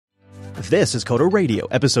This is Coda Radio,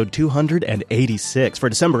 episode 286 for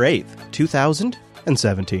December 8th,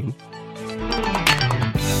 2017.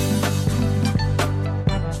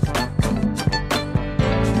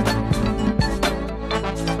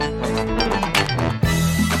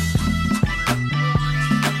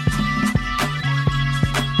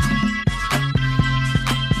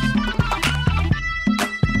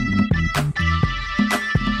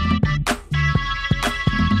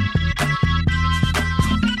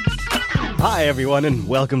 Hi, everyone, and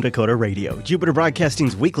welcome to Coda Radio, Jupiter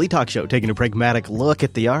Broadcasting's weekly talk show taking a pragmatic look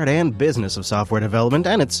at the art and business of software development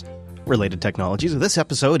and its related technologies. This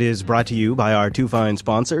episode is brought to you by our two fine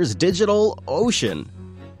sponsors, DigitalOcean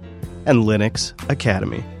and Linux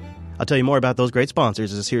Academy. I'll tell you more about those great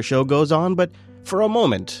sponsors as this here show goes on, but for a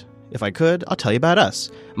moment, if I could, I'll tell you about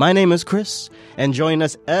us. My name is Chris, and join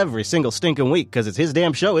us every single stinking week, because it's his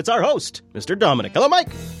damn show. It's our host, Mr. Dominic. Hello, Mike!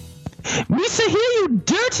 Misa here, you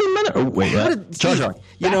dirty minute. Oh, wait, Jar Jar,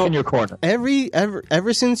 back in your corner.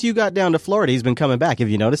 Ever since you got down to Florida, he's been coming back. Have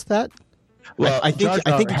you noticed that? Well, I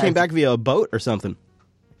think he came back via a boat or something.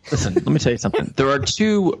 Listen, let me tell you something. There are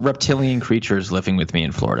two reptilian creatures living with me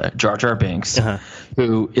in Florida. Jar Jar Binks,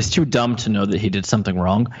 who is too dumb to know that he did something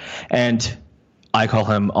wrong, and I call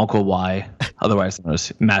him Uncle Y, otherwise known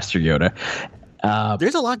as Master Yoda.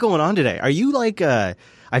 There's a lot going on today. Are you like...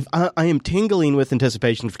 I am tingling with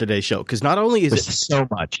anticipation for today's show, because not only is it so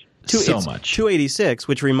much 286,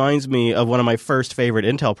 which reminds me of one of my first favorite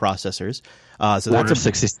Intel processors. So Order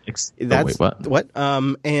 66. That's what?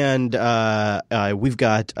 And we've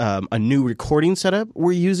got a new recording setup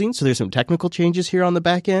we're using. So there's some technical changes here on the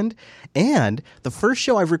back end, and the first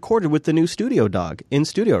show I've recorded with the new studio dog in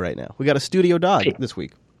studio right now. We got a studio dog this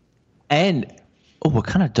week, and. Oh, what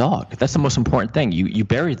kind of dog? That's the most important thing. You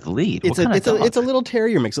buried the lead. It's a little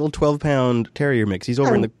terrier mix, a little 12-pound terrier mix. He's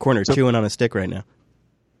over in the corner chewing on a stick right now.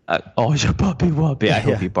 He's a puppy wuppy. I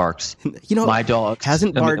hope he barks. You know, my dog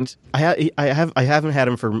hasn't barked. I haven't had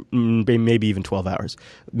him for maybe even 12 hours,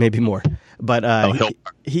 maybe more. But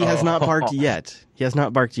he has not barked yet. He has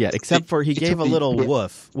not barked yet, except for he gave a little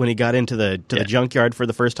woof when he got into the junkyard for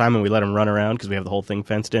the first time, and we let him run around because we have the whole thing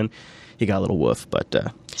fenced in. He got a little woof,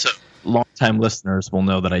 but long-time listeners will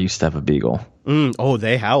know that I used to have a beagle. Oh,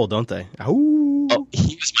 they howl, don't they? Ow. Oh,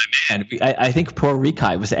 he was my man. I think poor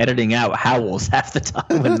Rikai was editing out howls half the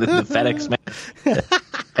time when the FedEx man.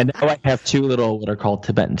 And now I have two little what are called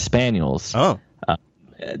Tibetan Spaniels. Oh.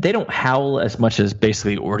 They don't howl as much as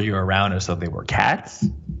basically order you around as though they were cats.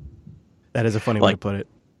 That is a funny way to put it.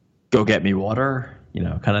 Go get me water,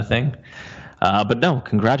 kind of thing. But no,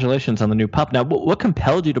 congratulations on the new pup. Now, what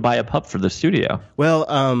compelled you to buy a pup for the studio? Well,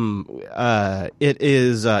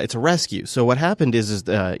 it's a rescue. So what happened is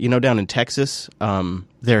down in Texas,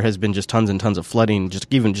 there has been just tons and tons of flooding, just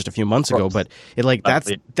a few months ago. But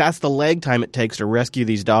that's the lag time it takes to rescue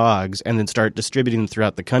these dogs and then start distributing them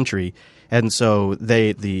throughout the country. And so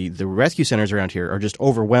the rescue centers around here are just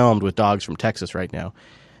overwhelmed with dogs from Texas right now.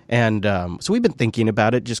 And so we've been thinking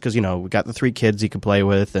about it just because, we got the three kids he could play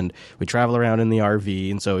with, and we travel around in the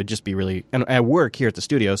RV, and so it'd just be really – and I work here at the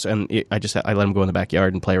studio, so, and I let him go in the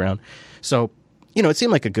backyard and play around. So, it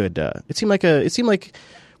seemed like a good it seemed like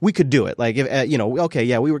we could do it. Like,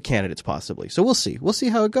 we were candidates possibly. So we'll see. We'll see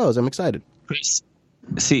how it goes. I'm excited.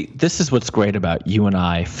 See, this is what's great about you and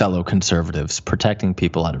I, fellow conservatives, protecting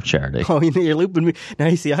people out of charity. Oh, you're looping me. Now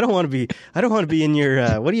you see, I don't want to be in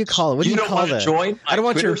your what do you call it? What do you call that? Join I don't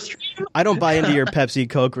want Twitter stream? I don't buy into your Pepsi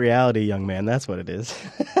Coke reality, young man. That's what it is.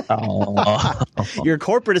 You're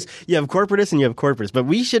corporatist. You have corporatists and you have corporatists. But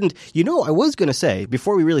we shouldn't. I was going to say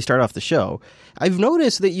before we really start off the show, I've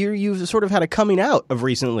noticed that you've sort of had a coming out of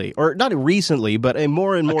recently, or not recently, but a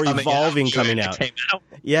more and more evolving coming out.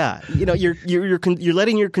 Yeah, you're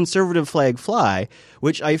letting your conservative flag fly,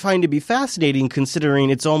 which I find to be fascinating, considering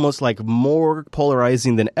it's almost like more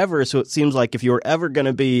polarizing than ever. So it seems like if you were ever going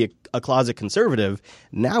to be a closet conservative,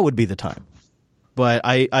 now would be the time. But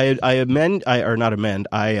I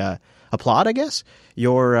applaud, I guess,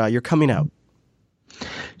 your coming out.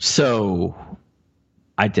 So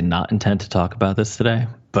I did not intend to talk about this today,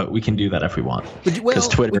 but we can do that if we want. Well,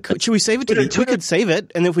 Twitter, should we save it? We could save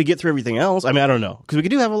it, and if we get through everything else, I don't know, because we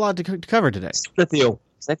do have a lot to cover today.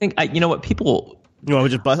 I think people. You want to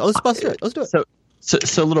just bust? Let's bust it. Let's do it.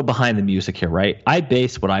 So a little behind the music here, right? I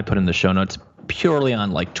base what I put in the show notes purely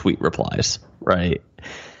on tweet replies, right?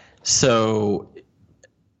 So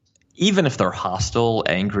even if they're hostile,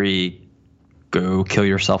 angry, go kill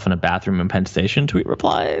yourself in a bathroom in Penn Station tweet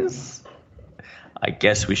replies, I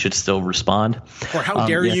guess we should still respond. Or how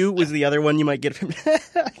dare you was the other one you might get from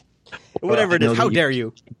whatever it is. How dare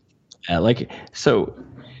you? So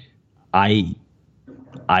I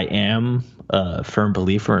I am a firm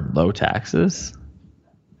believer in low taxes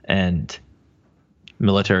and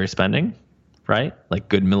military spending, right? Like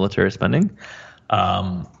good military spending.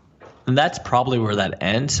 And that's probably where that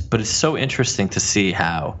ends. But it's so interesting to see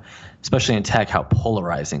how, especially in tech, how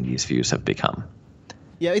polarizing these views have become.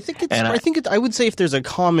 Yeah, I would say if there's a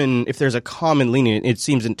common leaning, it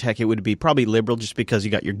seems in tech it would be probably liberal, just because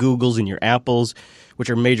you got your Googles and your Apples, which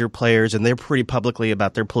are major players, and they're pretty publicly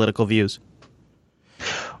about their political views.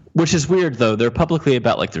 Which is weird, though. They're publicly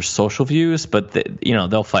about like their social views, but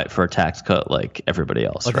they'll fight for a tax cut like everybody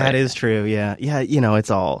else. Well, right? That is true. Yeah, yeah.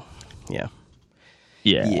 It's all. Yeah.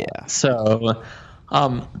 So,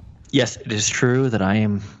 yes, it is true that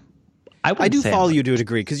I do follow you to a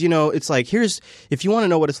degree, because it's like, if you want to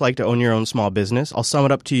know what it's like to own your own small business, I'll sum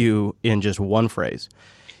it up to you in just one phrase.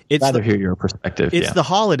 I'd rather hear your perspective. It's the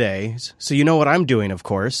holidays, so what I'm doing, of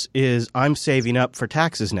course, is I'm saving up for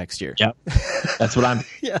taxes next year. Yep, that's what I'm.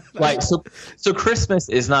 Yeah, right. So Christmas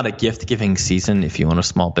is not a gift giving season if you own a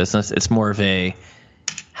small business. It's more of a,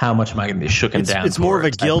 how much am I going to be shooken down? It's more of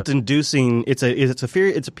a guilt inducing. It's a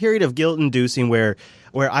period of guilt inducing where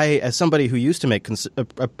I, as somebody who used to make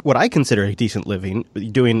what I consider a decent living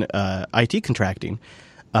doing IT contracting,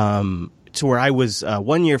 to where I was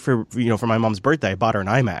 1 year for my mom's birthday, I bought her an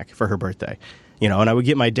iMac for her birthday, and I would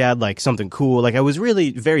get my dad like something cool. Like I was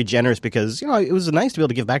really very generous because it was nice to be able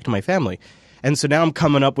to give back to my family. And so now I'm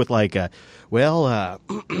coming up with like, here's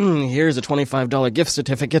a $25 gift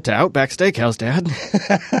certificate to Outback Steakhouse, Dad.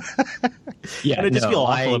 Yeah, and I just feel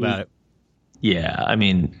awful about it. Yeah, I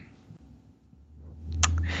mean,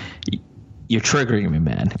 you're triggering me,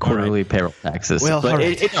 man. Quarterly payroll taxes. Well, but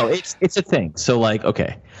right. it's a thing. So like,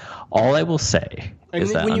 okay, all I will say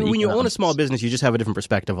is that when you own a small business, you just have a different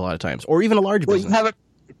perspective a lot of times, or even a large business.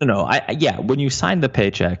 When you sign the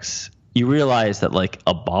paychecks, you realize that like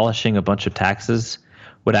abolishing a bunch of taxes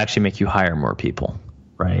would actually make you hire more people,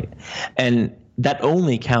 right? And that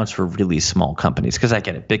only counts for really small companies, because I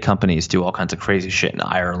get it. Big companies do all kinds of crazy shit in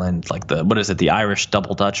Ireland, like the Irish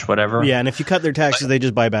double Dutch, whatever. Yeah, and if you cut their taxes, they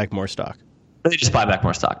just buy back more stock. They just buy back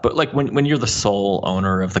more stock. But like when you're the sole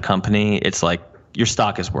owner of the company, it's like your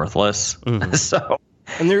stock is worthless. Mm-hmm. So.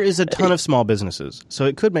 And there is a ton of small businesses, so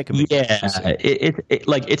it could make a big difference. Yeah,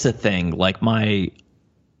 it's a thing. Like my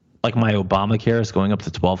Obamacare is going up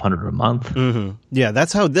to $1,200 a month. Mm-hmm. Yeah,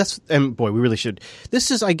 and boy, we really should.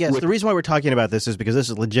 This is, I guess, the reason why we're talking about this is because this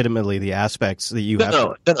is legitimately the aspects that you have.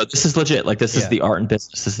 No, this is legit. Like this is the art and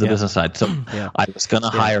business. This is the business side. So I was going to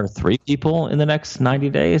hire 3 people in the next 90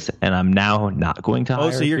 days, and I'm now not going to hire.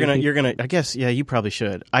 Oh, so you're gonna. I guess, yeah, you probably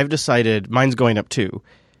should. I've decided mine's going up too.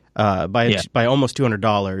 By almost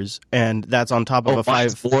 $200, and that's on top of a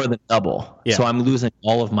more than double. Yeah. So I'm losing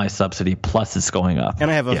all of my subsidy, plus it's going up.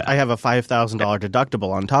 And I have a $5,000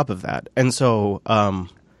 deductible on top of that. And so, and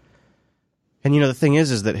the thing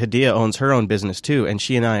is that Hadia owns her own business too, and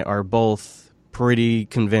she and I are both pretty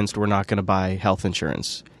convinced we're not going to buy health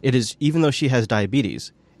insurance. It is, even though she has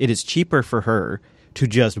diabetes, it is cheaper for her to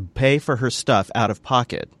just pay for her stuff out of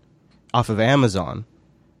pocket off of Amazon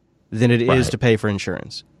than it is to pay for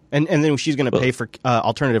insurance. And then she's going to pay for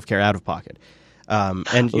alternative care out of pocket.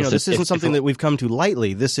 This isn't something that we've come to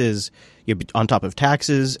lightly. This is on top of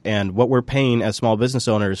taxes and what we're paying as small business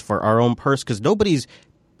owners for our own purse, because nobody's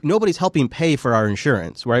helping pay for our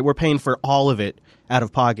insurance, right? We're paying for all of it out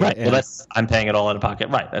of pocket. Right. Well, I'm paying it all out of pocket.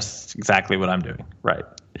 Right. That's exactly what I'm doing. Right.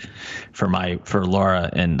 For Laura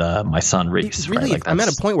and my son Reese. Really, right? Like I'm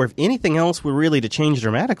at a point where if anything else were really to change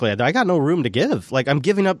dramatically, I got no room to give. Like I'm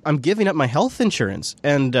giving up my health insurance,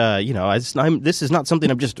 and this is not something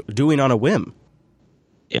I'm just doing on a whim.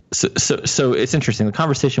 Yeah, so it's interesting. The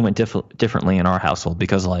conversation went differently in our household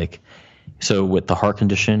because so with the heart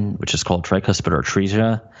condition, which is called tricuspid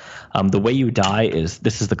atresia, the way you die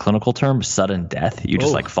this is the clinical term, sudden death. You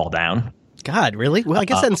just fall down. God, really? Well, I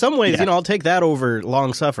guess that in some ways, I'll take that over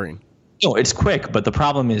long suffering. No, it's quick, but the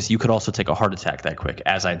problem is you could also take a heart attack that quick,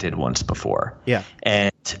 as I did once before. Yeah.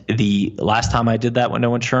 And the last time I did that with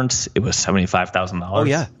no insurance, it was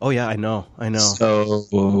 $75,000. Oh yeah, I know.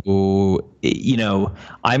 So,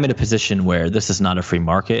 I'm in a position where this is not a free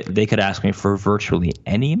market. They could ask me for virtually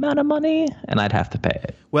any amount of money, and I'd have to pay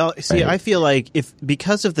it. Well, see, right? I feel like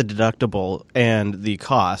because of the deductible and the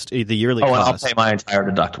cost, the yearly cost. I'll pay my entire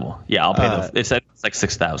deductible. Yeah, I'll pay it's like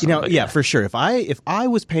 $6,000. For sure. If I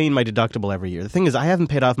was paying my deductible every year, the thing is, I haven't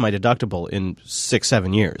paid off my deductible in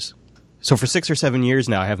 6-7 years. So for 6 or 7 years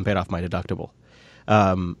now, I haven't paid off my deductible.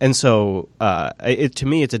 And so to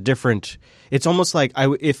me, it's a different. It's almost like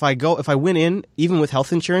if I went in even with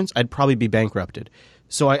health insurance, I'd probably be bankrupted.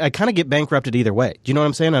 So I kind of get bankrupted either way. Do you know what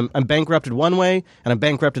I'm saying? I'm bankrupted one way and I'm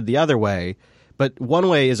bankrupted the other way. But one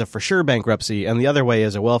way is a for sure bankruptcy, and the other way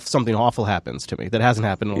is if something awful happens to me that hasn't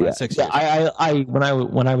happened in the last 6 years. When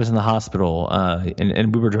I was in the hospital,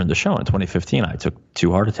 and we were doing the show in 2015, I took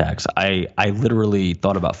 2 heart attacks. I literally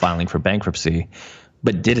thought about filing for bankruptcy,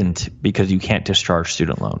 but didn't, because you can't discharge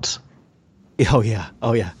student loans. Oh yeah.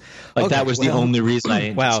 Like, that was the only reason I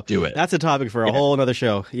didn't do it. That's a topic for a whole other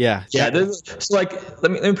show. Yeah. So, like,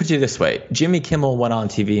 let me put it this way. Jimmy Kimmel went on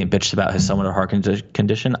TV and bitched about his son with a heart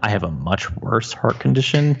condition. I have a much worse heart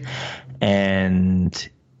condition, and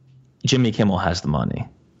Jimmy Kimmel has the money.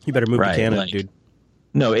 You better move to Canada, dude.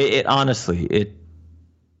 No, it honestly,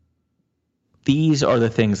 these are the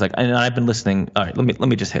things, like, and I've been listening. All right, let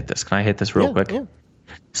me just hit this. Can I hit this real quick? Yeah.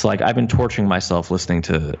 So, like, I've been torturing myself listening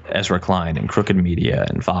to Ezra Klein and Crooked Media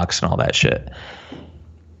and Vox and all that shit.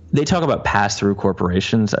 They talk about pass-through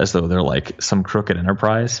corporations as though they're like some crooked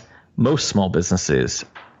enterprise. Most small businesses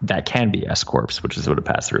that can be S-corps, which is what a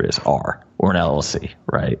pass-through is, or an LLC,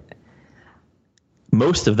 right?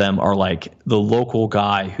 Most of them are like the local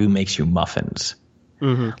guy who makes you muffins.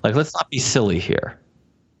 Mm-hmm. Like, let's not be silly here.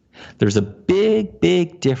 There's a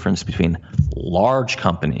big difference between large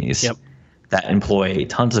companies that employ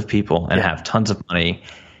tons of people and have tons of money,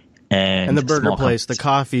 and the burger place, the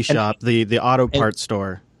coffee shop, the auto parts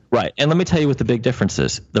store. Right. And let me tell you what the big difference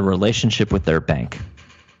is: the relationship with their bank.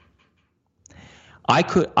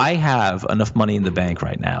 I have enough money in the bank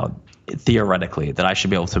right now, theoretically, that I should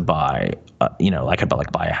be able to buy, I could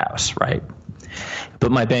buy a house, right?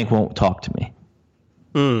 But my bank won't talk to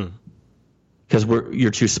me. Because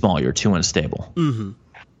you're too small, you're too unstable. Mm-hmm.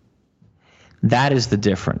 That is the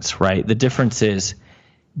difference, right? The difference is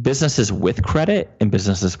businesses with credit and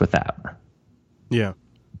businesses without. Yeah.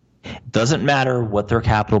 Doesn't matter what their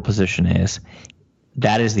capital position is.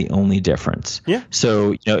 That is the only difference. Yeah.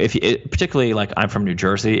 So, particularly, like, I'm from New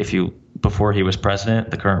Jersey. Before he was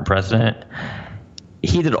president, the current president,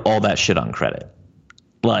 he did all that shit on credit.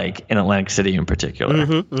 Like, in Atlantic City in particular.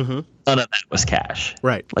 Mm-hmm, mm-hmm. None of that was cash.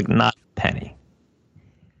 Right. Like, not a penny.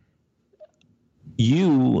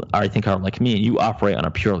 You, I think, are like me. You operate on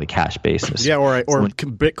a purely cash basis. Yeah, or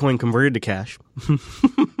Bitcoin converted to cash.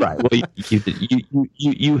 Right. Well,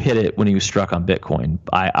 you hit it when you struck on Bitcoin.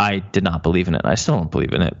 I did not believe in it, and I still don't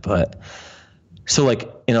believe in it. But so, like,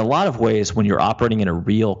 in a lot of ways, when you're operating in a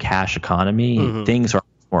real cash economy, things are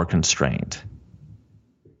more constrained.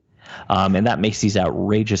 And that makes these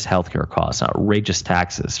outrageous healthcare costs, outrageous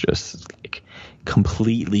taxes, just like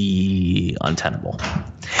completely untenable.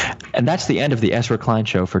 And that's the end of the Ezra Klein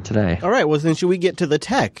Show for today. All right. Well, then should we get to the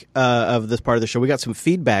tech of this part of the show? We got some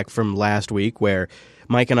feedback from last week where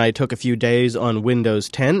Mike and I took a few days on Windows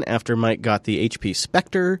 10 after Mike got the HP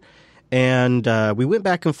Spectre. And we went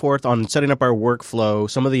back and forth on setting up our workflow,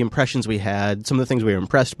 some of the impressions we had, some of the things we were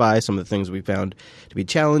impressed by, some of the things we found to be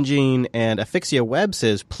challenging. And Asphyxia Web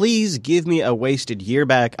says, please give me a wasted year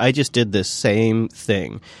back. I just did the same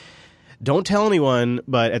thing. Don't tell anyone,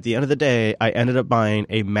 but at the end of the day, I ended up buying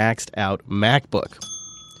a maxed out MacBook.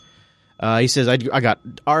 He says, I got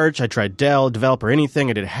Arch, I tried Dell, Developer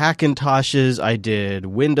Anything, I did Hackintoshes, I did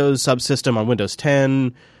Windows Subsystem on Windows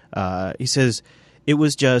 10. He says, it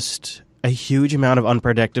was just a huge amount of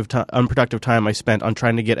unproductive time I spent on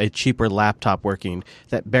trying to get a cheaper laptop working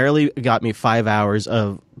that barely got me 5 hours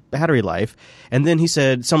of battery life. And then he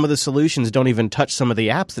said some of the solutions don't even touch some of the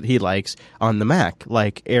apps that he likes on the Mac,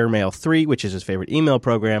 like AirMail 3, which is his favorite email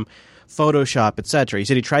program, Photoshop, etc. He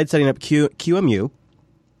said he tried setting up QEMU.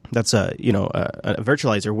 That's a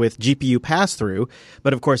virtualizer with GPU pass-through.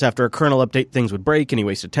 But, of course, after a kernel update, things would break, and he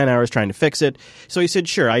wasted 10 hours trying to fix it. So he said,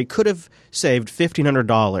 sure, I could have saved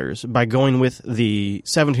 $1,500 by going with the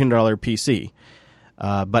 $1,700 PC.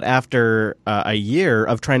 But after a year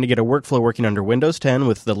of trying to get a workflow working under Windows 10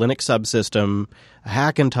 with the Linux subsystem,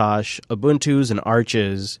 Hackintosh, Ubuntu's, and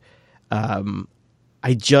Arches,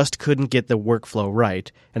 I just couldn't get the workflow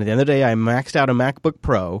right. And at the end of the day, I maxed out a MacBook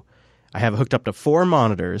Pro. I have it hooked up to 4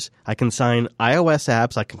 monitors. I can sign iOS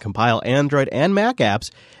apps. I can compile Android and Mac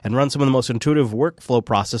apps and run some of the most intuitive workflow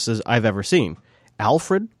processes I've ever seen.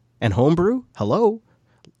 Alfred and Homebrew, hello.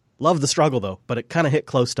 Love the struggle, though, but it kind of hit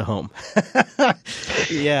close to home.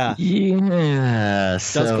 Yeah. Yeah.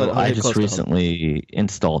 So I just recently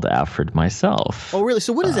installed Alfred myself. Oh, really?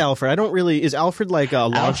 So what is Alfred? I don't really... Is Alfred like a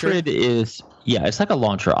launcher? Alfred is... Yeah, it's like a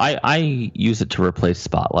launcher. I use it to replace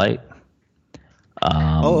Spotlight.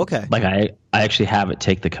 Okay. Like I actually have it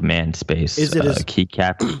take the command space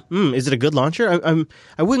keycap. Is it a good launcher?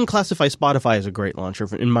 I wouldn't classify Spotify as a great launcher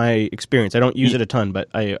in my experience. I don't use it a ton, but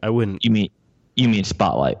I wouldn't. You mean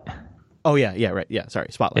Spotlight? Oh yeah, right. Yeah, sorry,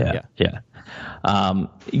 Spotlight.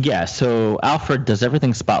 Yeah. So Alfred does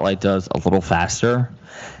everything Spotlight does a little faster,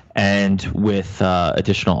 and with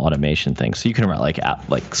additional automation things. So you can write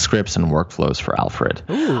like scripts and workflows for Alfred.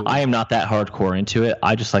 Ooh. I am not that hardcore into it.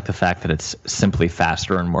 I just like the fact that it's simply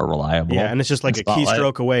faster and more reliable. Yeah, and it's just like a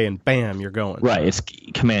keystroke away, and bam, you're going. Right, it's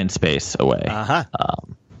command space away. Uh-huh.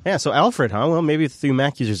 Yeah, so Alfred, huh? Well, maybe a few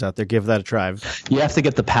Mac users out there give that a try. You have to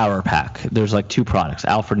get the Power Pack. There's like two products,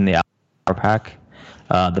 Alfred and the Power Pack.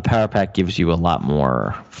 The Power Pack gives you a lot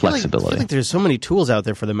more flexibility. I feel like there's so many tools out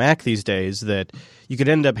there for the Mac these days that you could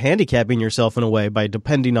end up handicapping yourself in a way by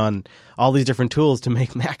depending on all these different tools to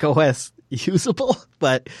make Mac OS usable.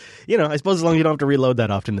 But, I suppose as long as you don't have to reload that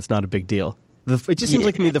often, it's not a big deal. It just seems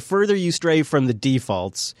like to me the further you stray from the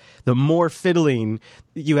defaults, the more fiddling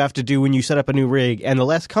you have to do when you set up a new rig, and the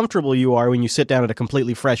less comfortable you are when you sit down at a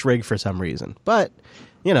completely fresh rig for some reason. But,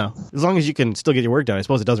 as long as you can still get your work done, I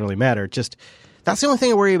suppose it doesn't really matter. Just that's the only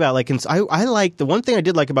thing I worry about. Like, I like the one thing I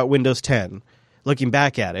did like about Windows 10, looking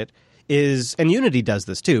back at it, is, and Unity does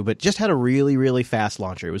this too, but just had a really, really fast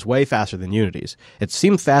launcher. It was way faster than Unity's. It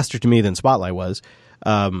seemed faster to me than Spotlight was.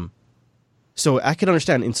 So I could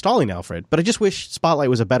understand installing Alfred, but I just wish Spotlight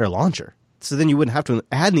was a better launcher. So then you wouldn't have to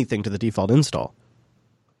add anything to the default install.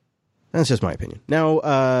 That's just my opinion. Now,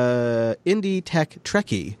 Indie Tech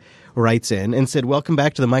Trekkie writes in and said, welcome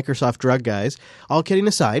back to the Microsoft Drug Guys. All kidding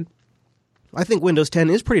aside, I think Windows 10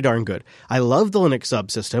 is pretty darn good. I love the Linux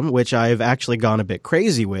subsystem, which I've actually gone a bit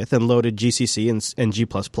crazy with and loaded GCC and G++.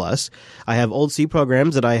 I have old C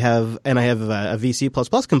programs that I have, and I have a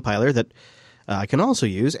VC++ compiler that I can also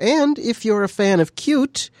use. And if you're a fan of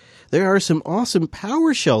Qt, there are some awesome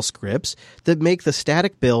PowerShell scripts that make the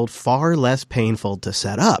static build far less painful to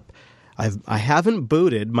set up. I haven't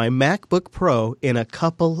booted my MacBook Pro in a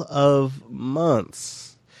couple of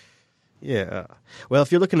months. Yeah. Well,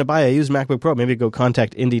 if you're looking to buy a used MacBook Pro, maybe go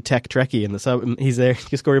contact Indie Tech Trekkie in the sub. He's there.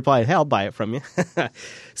 Just go reply, hey, I'll buy it from you.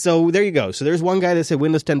 So there you go. So there's one guy that said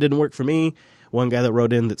Windows 10 didn't work for me. One guy that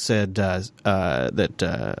wrote in that said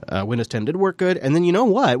that Windows 10 did work good. And then you know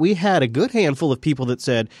what? We had a good handful of people that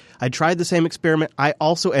said, I tried the same experiment. I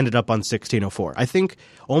also ended up on 1604. I think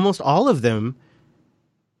almost all of them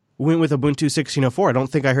went with Ubuntu 1604. I don't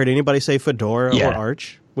think I heard anybody say Fedora or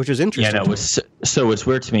Arch, which is interesting. Yeah, no, so what's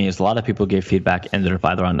weird to me is a lot of people gave feedback ended up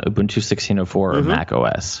either on Ubuntu 1604 or Mac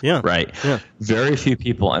OS. Yeah. Right? Yeah. Very few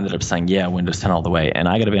people ended up saying, Windows 10 all the way. And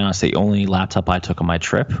I got to be honest, the only laptop I took on my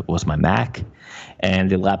trip was my Mac.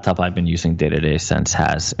 And the laptop I've been using day-to-day since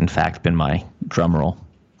has, in fact, been my drumroll.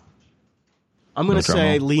 I'm going to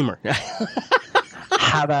say Lemur.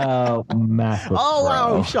 How about MacBook Pro? Oh,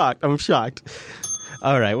 wow, I'm shocked.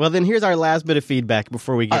 All right, well, then here's our last bit of feedback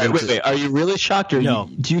before we get into... Wait, are you really shocked, or no?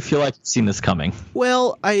 Do you feel like you've seen this coming?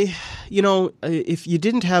 Well, if you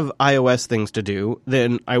didn't have iOS things to do,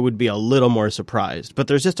 then I would be a little more surprised. But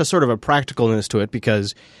there's just a sort of a practicalness to it,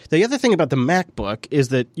 because the other thing about the MacBook is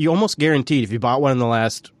that you almost guaranteed, if you bought one in the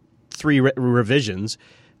last 3 revisions,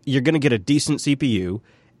 you're going to get a decent CPU,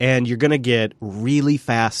 and you're going to get really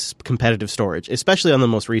fast competitive storage, especially on the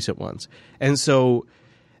most recent ones. And so...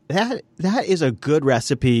 That is a good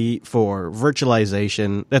recipe for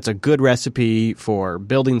virtualization. That's a good recipe for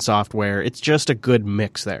building software. It's just a good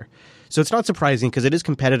mix there. So it's not surprising because it is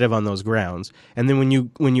competitive on those grounds. And then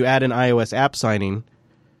when you add an iOS app signing,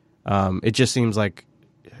 it just seems like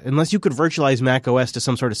unless you could virtualize Mac OS to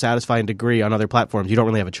some sort of satisfying degree on other platforms, you don't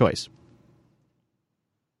really have a choice.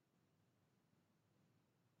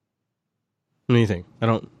 What do you think?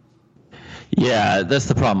 Yeah, that's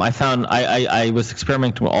the problem. I found I was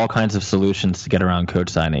experimenting with all kinds of solutions to get around code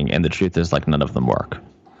signing, and the truth is, none of them work.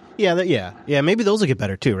 Yeah. Maybe those will get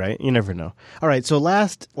better too, right? You never know. All right, so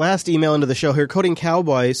last email into the show here. Coding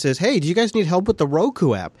Cowboy says, "Hey, do you guys need help with the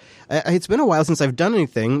Roku app? It's been a while since I've done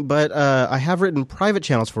anything, but I have written private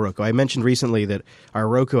channels for Roku. I mentioned recently that our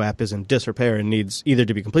Roku app is in disrepair and needs either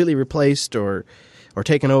to be completely replaced or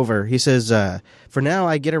taken over." He says, "For now,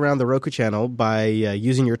 I get around the Roku channel by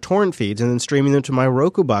using your torrent feeds and then streaming them to my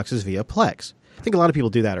Roku boxes via Plex." I think a lot of people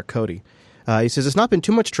do that, or Kodi. He says, "It's not been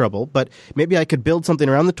too much trouble, but maybe I could build something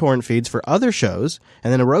around the torrent feeds for other shows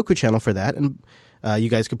and then a Roku channel for that, and you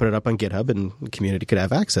guys could put it up on GitHub and the community could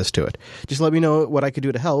have access to it. Just let me know what I could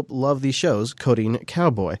do to help. Love these shows, Coding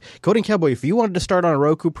Cowboy." Coding Cowboy, if you wanted to start on a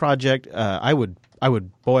Roku project, I would,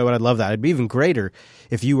 boy, would I love that. It'd be even greater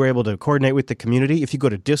if you were able to coordinate with the community. If you go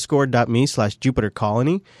to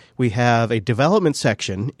discord.me/JupiterColony, we have a development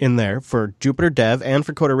section in there for Jupiter Dev and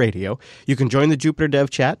for Coder Radio. You can join the Jupiter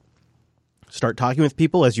Dev chat, start talking with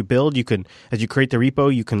people as you build. You can, as you create the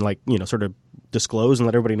repo, you can sort of disclose and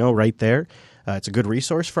let everybody know right there. It's a good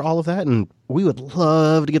resource for all of that, and we would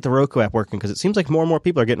love to get the Roku app working because it seems like more and more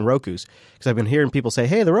people are getting Rokus. Because I've been hearing people say,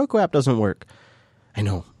 "Hey, the Roku app doesn't work." I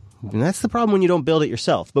know. And that's the problem when you don't build it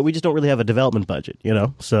yourself. But we just don't really have a development budget,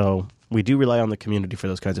 So we do rely on the community for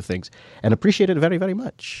those kinds of things and appreciate it very, very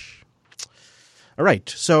much. All right,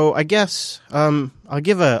 so I guess I'll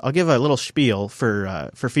give a little spiel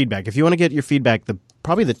for feedback. If you want to get your feedback,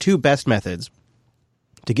 probably the two best methods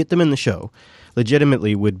to get them in the show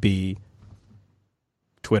legitimately would be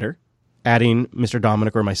Twitter, adding Mr.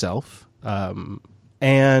 Dominic or myself,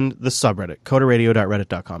 and the subreddit,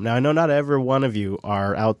 coderradio.reddit.com. Now, I know not every one of you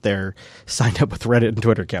are out there signed up with Reddit and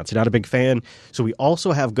Twitter accounts. You're not a big fan. So we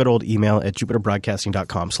also have good old email at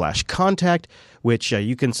jupiterbroadcasting.com/contact, which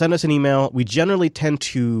you can send us an email. We generally tend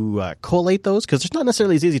to collate those because it's not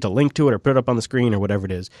necessarily as easy to link to it or put it up on the screen or whatever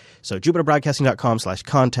it is. So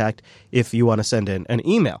jupiterbroadcasting.com/contact if you want to send in an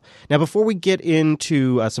email. Now, before we get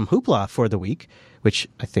into some hoopla for the week, which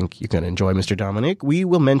I think you're going to enjoy, Mr. Dominic, we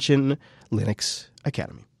will mention Linux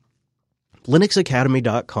Academy.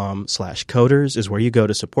 linuxacademy.com/coders is where you go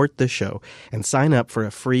to support this show and sign up for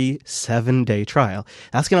a free 7-day trial.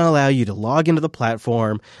 That's going to allow you to log into the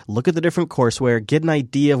platform, look at the different courseware, get an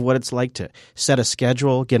idea of what it's like to set a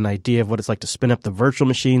schedule, get an idea of what it's like to spin up the virtual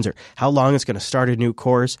machines or how long it's going to start a new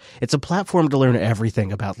course. It's a platform to learn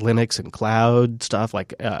everything about Linux and cloud stuff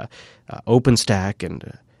like OpenStack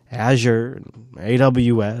and Azure and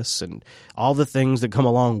AWS and all the things that come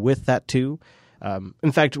along with that too.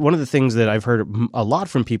 In fact, one of the things that I've heard a lot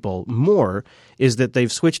from people more is that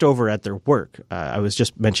they've switched over at their work. I was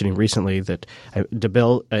just mentioning recently that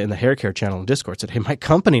DeBill in the Hair Care channel in Discord said, hey, my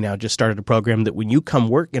company now just started a program that when you come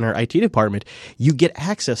work in our IT department, you get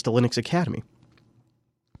access to Linux Academy.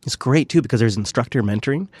 It's great, too, because there's instructor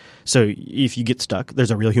mentoring. So if you get stuck, there's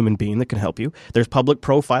a real human being that can help you. There's public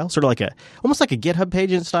profile, sort of like almost like a GitHub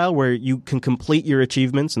page in style where you can complete your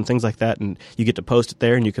achievements and things like that, and you get to post it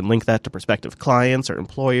there, and you can link that to prospective clients or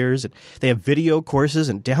employers. And they have video courses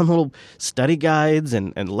and downloadable study guides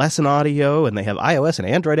and lesson audio, and they have iOS and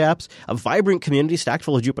Android apps, a vibrant community stacked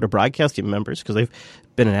full of Jupiter Broadcasting members because they've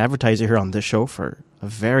been an advertiser here on this show for a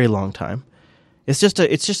very long time. It's just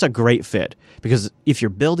a great fit because if you're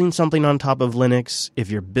building something on top of Linux, if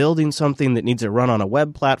you're building something that needs to run on a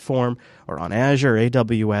web platform or on Azure or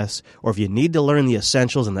AWS, or if you need to learn the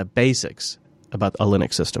essentials and the basics about a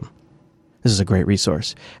Linux system, this is a great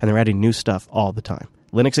resource. And they're adding new stuff all the time.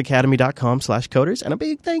 linuxacademy.com/coders, and a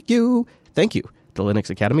big thank you to Linux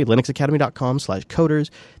Academy, linuxacademy.com/coders.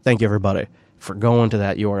 Thank you, everybody, for going to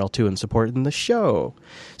that URL too and supporting the show.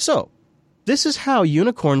 So, this is how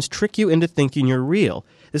unicorns trick you into thinking you're real.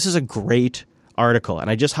 This is a great article, and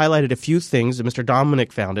I just highlighted a few things, and Mr.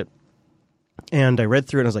 Dominic found it, and I read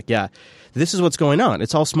through it, and I was like, yeah, this is what's going on.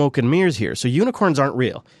 It's all smoke and mirrors here. So unicorns aren't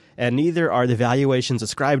real, and neither are the valuations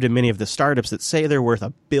ascribed to many of the startups that say they're worth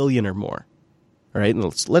 $1 billion or more. All right, and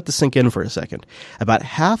let's let this sink in for a second. About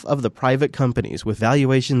half of the private companies with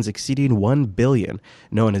valuations exceeding $1 billion,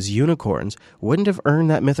 known as unicorns, wouldn't have earned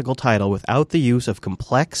that mythical title without the use of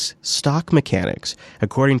complex stock mechanics,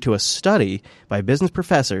 according to a study by business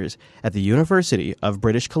professors at the University of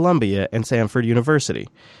British Columbia and Stanford University.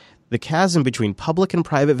 The chasm between public and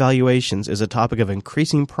private valuations is a topic of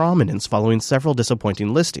increasing prominence following several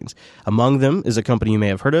disappointing listings. Among them is a company you may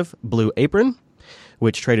have heard of, Blue Apron,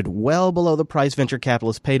 which traded well below the price venture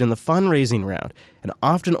capitalists paid in the fundraising round. An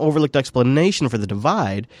often overlooked explanation for the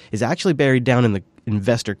divide is actually buried down in the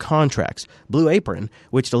investor contracts. Blue Apron,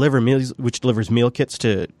 which delivers meal kits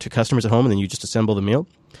to customers at home and then you just assemble the meal,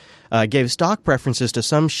 gave stock preferences to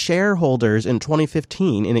some shareholders in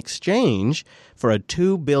 2015 in exchange for a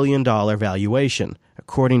 $2 billion valuation,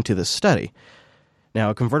 according to the study.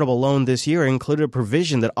 Now, a convertible loan this year included a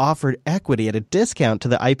provision that offered equity at a discount to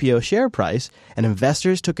the IPO share price, and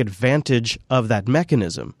investors took advantage of that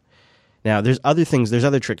mechanism. Now, there's other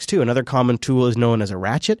tricks too. Another common tool is known as a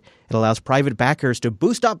ratchet. It allows private backers to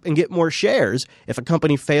boost up and get more shares if a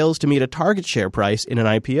company fails to meet a target share price in an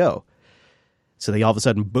IPO. So they all of a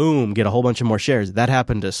sudden, boom, get a whole bunch of more shares. That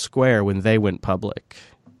happened to Square when they went public.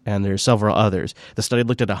 And there's several others. The study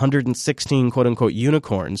looked at 116 quote-unquote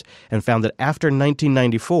unicorns and found that after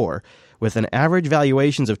 1994, with an average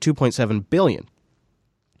valuations of $2.7 billion,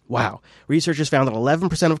 wow, researchers found that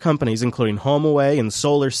 11% of companies, including HomeAway and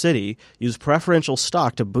Solar City, use preferential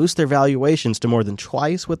stock to boost their valuations to more than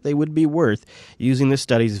twice what they would be worth using the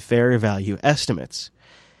study's fair value estimates.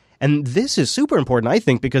 And this is super important, I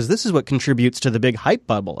think, because this is what contributes to the big hype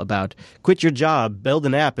bubble about quit your job, build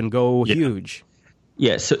an app, and go huge.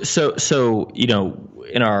 Yeah, so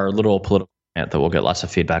in our little political rant that we'll get lots of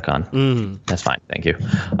feedback on, that's fine, thank you.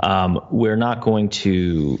 We're not going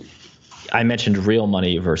to. I mentioned real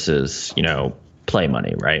money versus play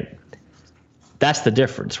money, right? That's the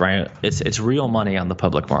difference, right? It's real money on the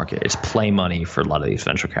public market. It's play money for a lot of these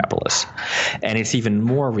venture capitalists. And it's even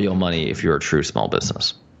more real money if you're a true small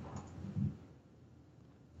business.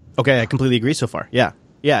 Okay, I completely agree so far. Yeah.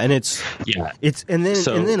 Yeah, and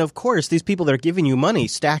and then of course these people that are giving you money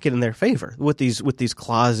stack it in their favor with these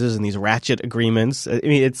clauses and these ratchet agreements. I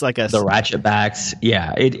mean, it's like the ratchet backs.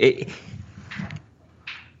 Yeah,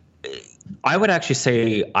 I would actually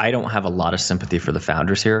say I don't have a lot of sympathy for the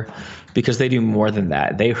founders here because they do more than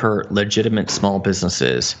that. They hurt legitimate small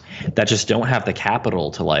businesses that just don't have the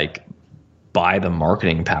capital to like buy the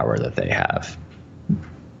marketing power that they have.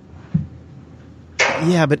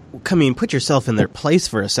 Yeah, but I mean, put yourself in their place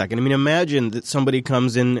for a second. I mean, imagine that somebody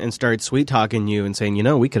comes in and starts sweet talking you and saying,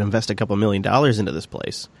 we could invest a couple $1 million into this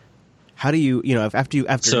place. How do you, after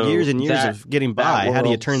years and years of getting by, how do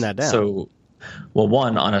you turn that down? So, well,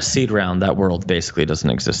 one, on a seed round, that world basically doesn't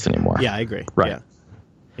exist anymore. Yeah, I agree. Right.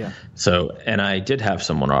 Yeah. So, and I did have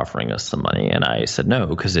someone offering us some money, and I said no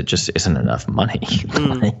because it just isn't enough money.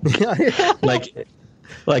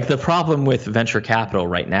 Like the problem with venture capital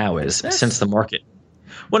right now is since the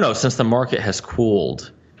market has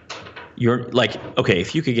cooled, you're like, okay,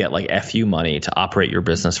 if you could get like FU money to operate your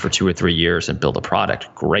business for 2 or 3 years and build a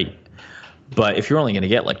product, great. But if you're only going to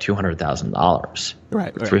get like $200,000,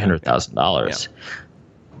 right, $300,000,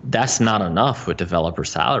 that's not enough with developer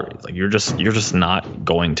salaries. Like you're just not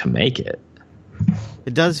going to make it.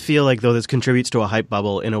 It does feel like though this contributes to a hype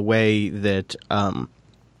bubble in a way that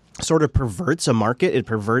sort of perverts a market. It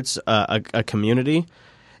perverts a community.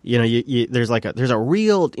 There's a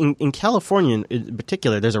real in California in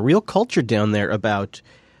particular. There's a real culture down there about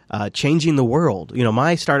changing the world.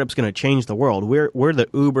 My startup's going to change the world. We're the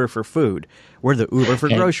Uber for food. We're the Uber for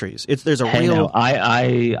groceries.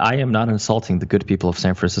 I am not insulting the good people of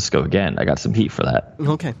San Francisco again. I got some heat for that.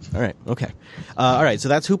 Okay. All right. So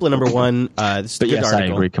that's Hoopla number 1. This is a good article. I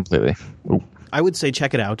agree completely. Ooh. I would say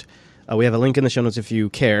check it out. We have a link in the show notes if you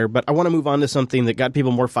care, but I want to move on to something that got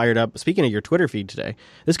people more fired up. Speaking of your Twitter feed today,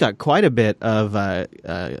 this got quite a bit of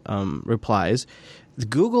replies.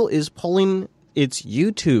 Google is pulling its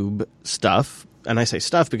YouTube stuff, and I say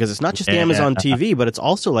stuff because it's not just the Amazon TV, but it's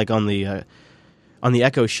also like on the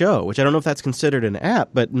Echo Show, which I don't know if that's considered an app,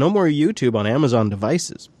 but no more YouTube on Amazon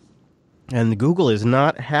devices. And Google is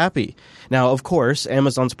not happy. Now, of course,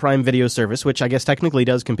 Amazon's Prime Video service, which I guess technically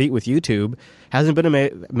does compete with YouTube, hasn't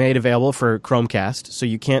been made available for Chromecast, so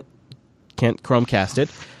you can't Chromecast it.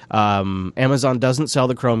 Amazon doesn't sell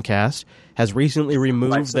the Chromecast, has recently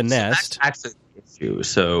removed the Nest. That's actually the issue.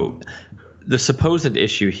 So the supposed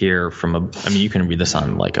issue here you can read this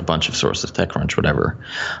on like a bunch of sources, TechCrunch, whatever,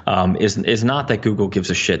 is not that Google gives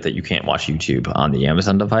a shit that you can't watch YouTube on the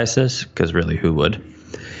Amazon devices, because really, who would?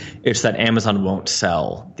 It's that Amazon won't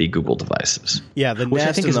sell the Google devices. Yeah, the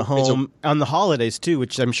Nest and the Home on the holidays too,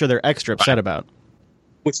 which I'm sure they're extra upset about.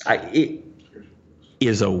 It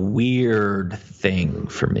is a weird thing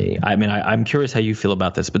for me. I mean, I'm curious how you feel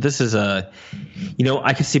about this, but this is I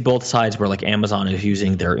can see both sides where like Amazon is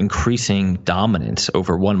using their increasing dominance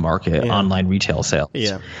over one market, online retail sales,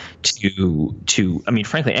 to I mean,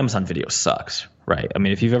 frankly, Amazon Video sucks, right? I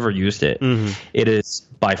mean, if you've ever used it, it is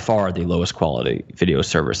by far the lowest quality video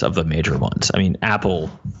service of the major ones. I mean,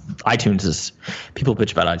 iTunes people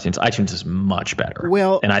bitch about iTunes. iTunes is much better.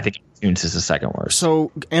 Well, and I think iTunes is the second worst.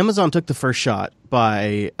 So Amazon took the first shot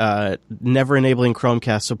by never enabling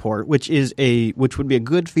Chromecast support, which would be a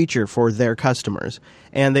good feature for their customers.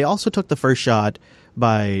 And they also took the first shot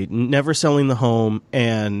by never selling the Home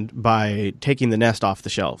and by taking the Nest off the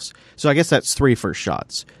shelves. So I guess that's 3 first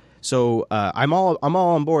shots. So I'm all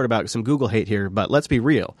on board about some Google hate here, but let's be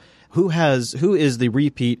real. Who is the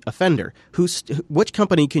repeat offender? Which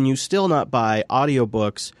company can you still not buy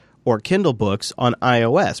audiobooks or Kindle books on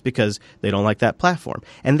iOS because they don't like that platform?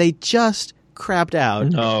 And they just crapped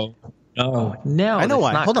out. No. I know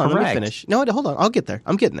why. Hold on, let me finish. No, hold on. I'll get there.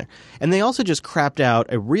 I'm getting there. And they also just crapped out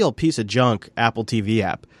a real piece of junk Apple TV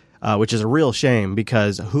app, which is a real shame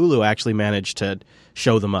because Hulu actually managed to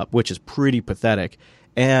show them up, which is pretty pathetic.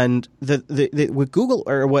 And what Google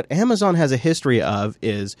or what Amazon has a history of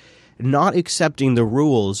is not accepting the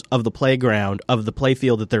rules of the playground of the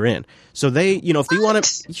playfield that they're in. So they, if they want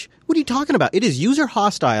to, what are you talking about? It is user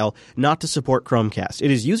hostile not to support Chromecast.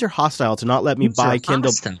 It is user hostile to not let me buy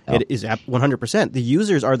Kindle. It is 100%. The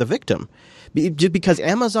users are the victim. Because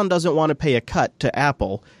Amazon doesn't want to pay a cut to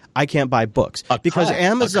Apple I can't buy books because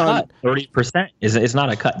Amazon 30% is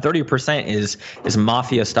not a cut. 30% is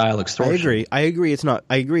mafia style extortion. I agree. It's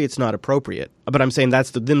not appropriate. But I'm saying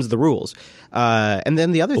them's the rules. And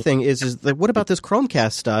then the other thing is that what about this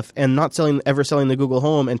Chromecast stuff and not ever selling the Google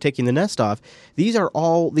Home and taking the Nest off? These are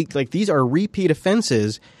all these are repeat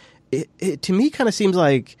offenses. It to me kind of seems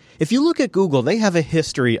like if you look at Google, they have a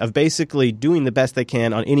history of basically doing the best they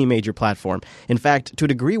can on any major platform. In fact, to a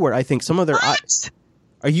degree where I think some of their I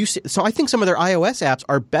think some of their iOS apps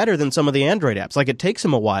are better than some of the Android apps. Like it takes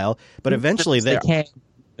them a while, but eventually they can't.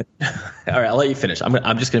 All right, I'll let you finish.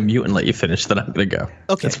 I'm just going to mute and let you finish. Then I'm going to go.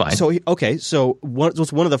 Okay, that's fine. So what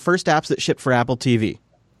was one of the first apps that shipped for Apple TV?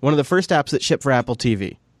 One of the first apps that shipped for Apple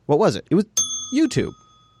TV. What was it? It was YouTube.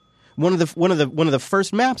 One of the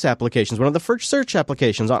first Maps applications, one of the first search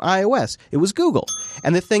applications on iOS, it was Google.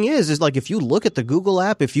 And the thing is like if you look at the Google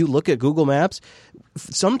app, if you look at Google Maps,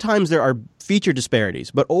 sometimes there are feature disparities,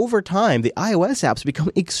 but over time the iOS apps become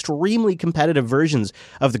extremely competitive versions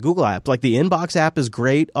of the Google app. Like the Inbox app is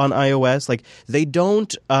great on iOS. Like they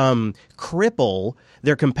don't cripple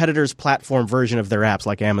their competitors' platform version of their apps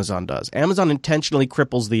like Amazon does. Amazon intentionally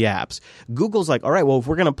cripples the apps. Google's like, all right, well, if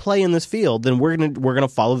we're going to play in this field, then we're going to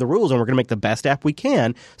follow the rules and we're going to make the best app we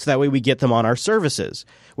can so that way we get them on our services.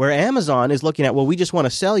 Where Amazon is looking at, well, we just want to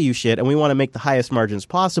sell you shit and we want to make the highest margins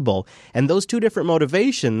possible. And those two different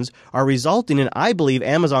motivations are resulting in, I believe,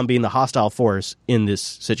 Amazon being the hostile force in this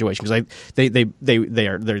situation because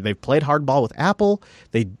they've played hardball with Apple.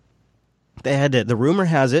 They had to, the rumor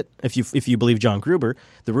has it, if you believe John Gruber,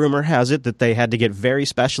 the rumor has it that they had to get very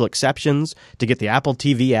special exceptions to get the Apple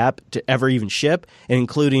TV app to ever even ship,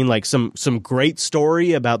 including like some great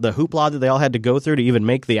story about the hoopla that they all had to go through to even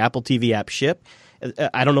make the Apple TV app ship.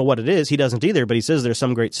 I don't know what it is. He doesn't either, but he says there's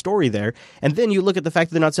some great story there. And then you look at the fact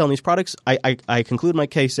that they're not selling these products. I conclude my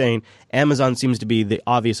case saying Amazon seems to be the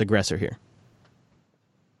obvious aggressor here.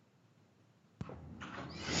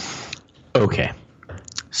 Okay.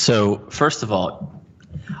 So, first of all,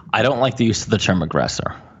 I don't like the use of the term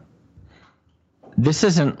aggressor. This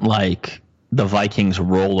isn't like the Vikings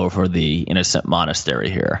roll over the innocent monastery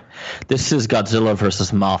here. This is Godzilla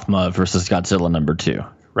versus Mothma versus Godzilla #2,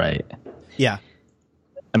 right? Yeah.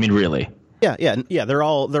 I mean, really. Yeah. They're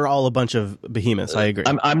all a bunch of behemoths. I agree.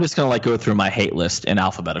 I'm just going to go through my hate list in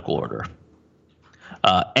alphabetical order.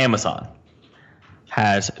 Amazon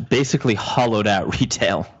has basically hollowed out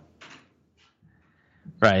retail.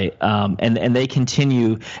 Right. And they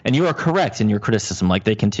continue, and you are correct in your criticism, like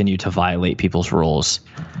they continue to violate people's rules.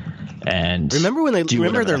 And remember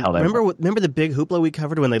the big hoopla we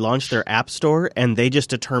covered when they launched their app store and they just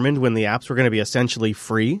determined when the apps were going to be essentially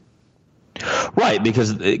free? Right,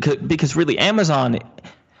 because really Amazon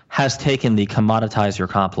has taken the commoditize your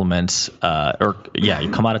compliments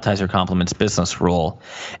business rule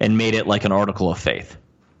and made it like an article of faith,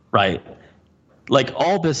 right? Like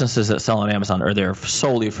all businesses that sell on Amazon are there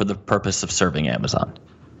solely for the purpose of serving Amazon.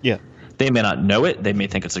 Yeah. They may not know it. They may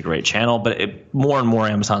think it's a great channel, but more and more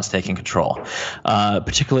Amazon's taking control,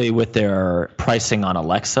 particularly with their pricing on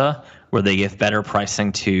Alexa, where they give better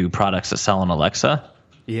pricing to products that sell on Alexa.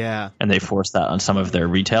 Yeah. And they force that on some of their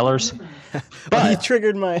retailers. But you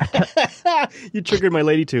triggered my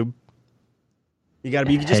LadyTube.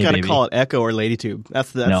 You just got to call it Echo or LadyTube.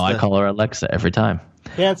 I call her Alexa every time.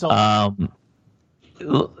 Cancel.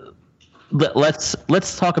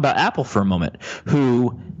 Let's talk about Apple for a moment,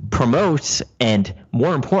 who promotes and,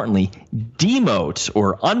 more importantly, demotes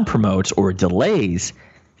or unpromotes or delays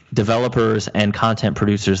developers and content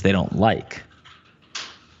producers they don't like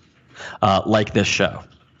this show.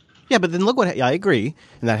 Yeah, but then look what I agree,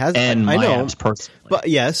 and that has. And I know, personally. But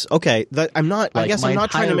yes, okay. I'm not. I guess I'm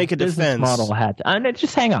not trying to make a defense. Model had.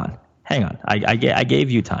 Just hang on. I gave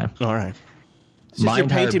you time. All right. You're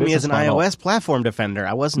painting me as an iOS platform defender.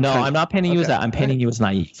 I wasn't. No, I'm not painting you as that. I'm painting you as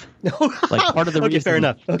naive. Like part of the reason. Fair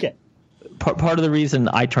enough. Okay. Part of the reason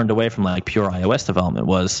I turned away from like pure iOS development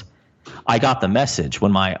was I got the message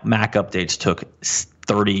when my Mac updates took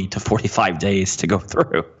 30 to 45 days to go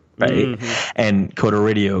through, right? Mm-hmm. And Coder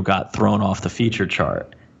Radio got thrown off the feature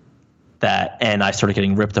chart. And I started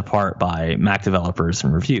getting ripped apart by Mac developers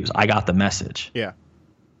and reviews. I got the message. Yeah.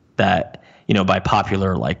 That, by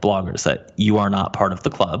popular like bloggers that you are not part of the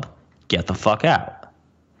club, get the fuck out.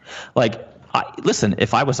 Like, listen,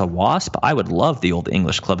 if I was a WASP, I would love the old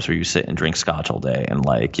English clubs where you sit and drink scotch all day and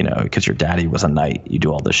because your daddy was a knight, you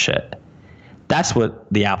do all this shit. That's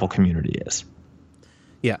what the Apple community is.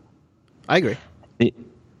 Yeah, I agree.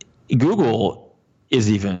 Google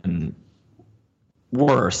is even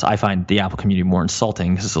worse, I find the Apple community more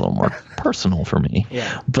insulting because it's a little more personal for me.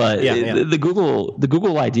 Yeah. But the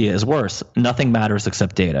Google idea is worse. Nothing matters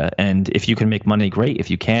except data. And if you can make money, great. If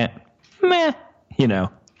you can't, meh,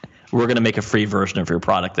 we're going to make a free version of your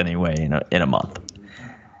product anyway in a month.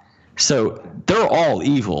 So they're all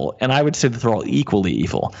evil, and I would say that they're all equally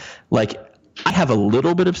evil. Like, I have a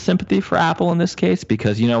little bit of sympathy for Apple in this case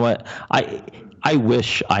because, you know what, I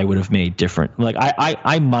wish I would have made different. Like,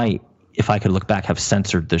 I might, if I could look back, have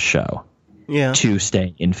censored the show to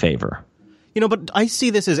stay in favor. But I see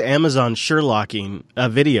this as Amazon Sherlocking a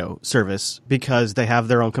video service because they have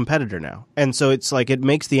their own competitor now. And so it's like it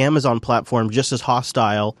makes the Amazon platform just as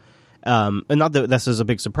hostile. And not that this is a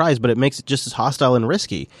big surprise, but it makes it just as hostile and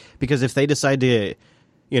risky because if they decide to,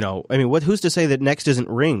 who's to say that Next isn't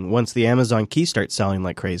Ring once the Amazon Key starts selling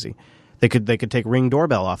like crazy? They could take Ring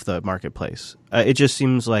doorbell off the marketplace. It just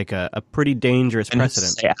seems like a pretty dangerous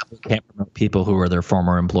precedent. Say Apple can't promote people who are their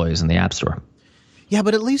former employees in the App Store. Yeah,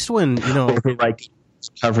 but at least when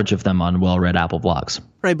coverage of them on well-read Apple blogs.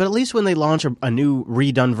 Right, but at least when they launch a new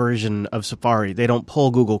redone version of Safari, they don't pull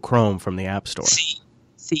Google Chrome from the App Store.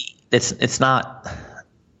 See, it's not.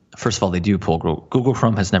 First of all, they do pull Google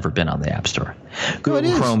Chrome has never been on the App Store. Google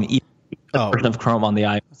Chrome, the version of Chrome on the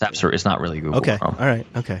iOS App Store is not really Google Chrome. All right,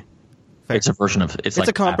 okay. Fair. It's a version of it's like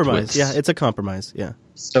a compromise. Yeah, it's a compromise. Yeah.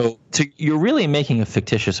 So you're really making a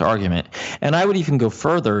fictitious argument, and I would even go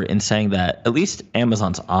further in saying that at least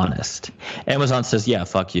Amazon's honest. Amazon says, "Yeah,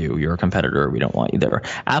 fuck you. You're a competitor. We don't want you there."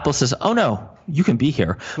 Apple says, "Oh no, you can be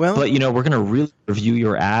here. Well, but we're going to really review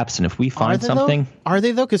your apps, and if we find something, are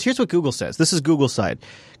they though? Because here's what Google says. This is Google's side.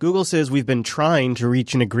 Google says we've been trying to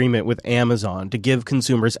reach an agreement with Amazon to give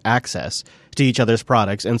consumers access to each other's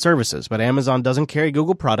products and services, but Amazon doesn't carry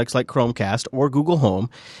Google products like Chromecast or Google Home,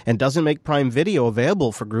 and doesn't make Prime Video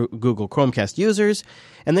available for Google Chromecast users,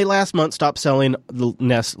 and they last month stopped selling the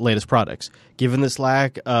Nest's latest products. Given this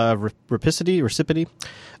lack of reciprocity,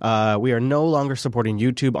 we are no longer supporting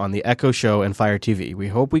YouTube on the Echo Show and Fire TV. We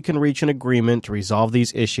hope we can reach an agreement to resolve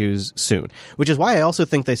these issues soon, which is why I also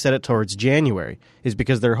think they set it towards January, is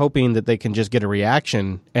because they're hoping that they can just get a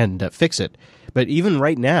reaction and fix it. But even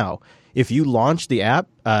right now, if you launch the app,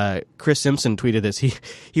 Chris Simpson tweeted this.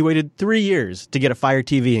 He waited 3 years to get a Fire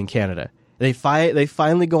TV in Canada. They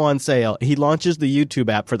finally go on sale. He launches the YouTube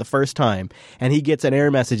app for the first time, and he gets an error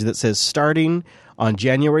message that says, starting on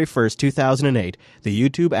January 1st, 2008, the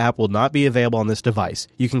YouTube app will not be available on this device.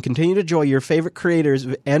 You can continue to enjoy your favorite creators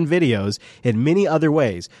and videos in many other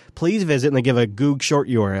ways. Please visit, and they give a Goog short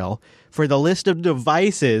URL, for the list of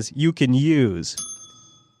devices you can use.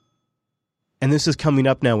 And this is coming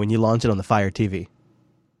up now when you launch it on the Fire TV.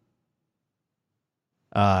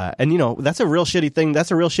 And that's a real shitty thing.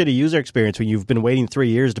 That's a real shitty user experience when you've been waiting 3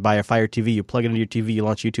 years to buy a Fire TV. You plug it into your TV, you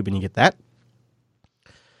launch YouTube, and you get that.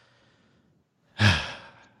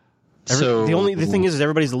 The thing is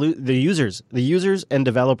everybody's the users and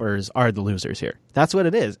developers are the losers here. That's what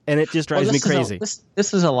it is, and it just drives me crazy.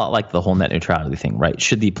 This is a lot like the whole net neutrality thing, right?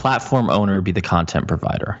 Should the platform owner be the content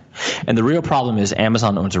provider? And the real problem is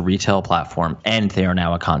Amazon owns a retail platform, and they are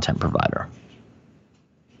now a content provider.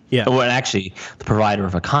 Yeah. Well, actually, the provider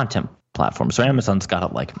of a content platform. So Amazon's got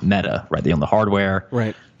it like Meta, right? They own the hardware,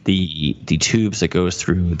 right? The tubes that goes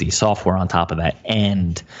through the software on top of that,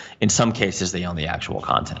 and in some cases they own the actual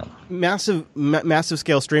content. Massive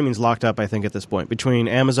scale streaming's locked up, I think, at this point between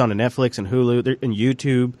Amazon and Netflix and Hulu and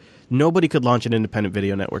YouTube. Nobody could launch an independent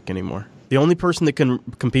video network anymore. The only person that can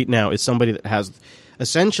compete now is somebody that has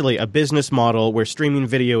essentially a business model where streaming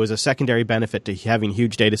video is a secondary benefit to having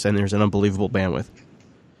huge data centers and unbelievable bandwidth.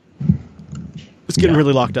 It's getting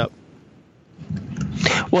really locked up.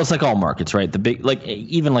 Well, it's like all markets, right? The big,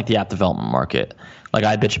 even the app development market. Like,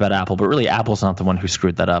 I bitch about Apple, but really Apple's not the one who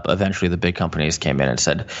screwed that up. Eventually, the big companies came in and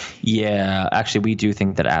said, "Yeah, actually, we do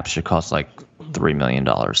think that apps should cost like $3 million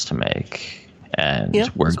to make,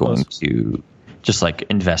 and we're going to just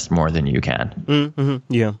invest more than you can." Mm-hmm.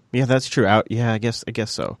 Yeah, that's true. I guess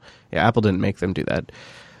so. Yeah, Apple didn't make them do that.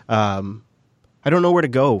 I don't know where to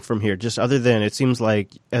go from here. Just other than it seems like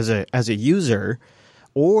as a user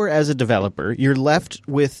or as a developer, you're left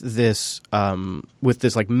with this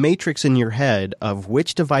matrix in your head of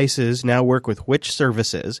which devices now work with which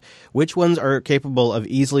services, which ones are capable of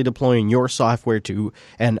easily deploying your software to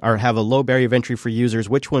and have a low barrier of entry for users,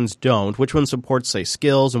 which ones don't, which ones support, say,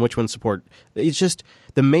 skills, and which ones support. It's just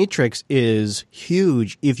the matrix is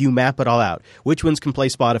huge if you map it all out. Which ones can play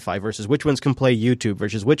Spotify versus which ones can play YouTube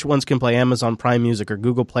versus which ones can play Amazon Prime Music or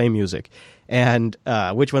Google Play Music, and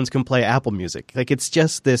which ones can play Apple Music. It's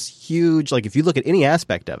just this huge, if you look at any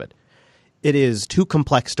aspect of it, It is too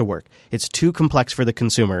complex to work. It's too complex for the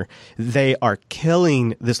consumer. They are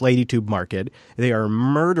killing this LadyTube market. They are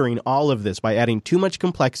murdering all of this by adding too much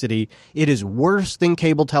complexity. It is worse than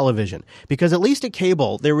cable television, because at least at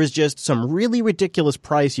cable, there was just some really ridiculous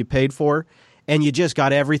price you paid for, and you just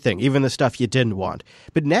got everything, even the stuff you didn't want.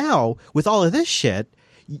 But now, with all of this shit,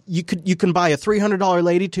 you can buy a $300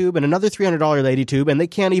 LadyTube and another $300 LadyTube, and they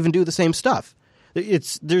can't even do the same stuff.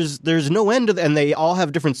 There's no end to and they all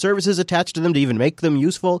have different services attached to them to even make them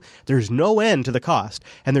useful. There's no end to the cost,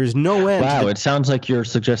 and there's no end. Wow, it sounds like you're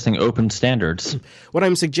suggesting open standards. What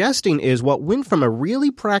I'm suggesting is what went from a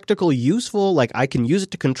really practical, useful, like I can use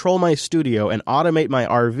it to control my studio and automate my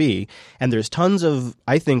RV, and there's tons of,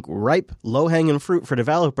 I think, ripe, low-hanging fruit for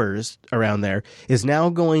developers around there, is now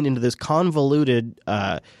going into this convoluted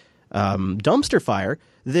dumpster fire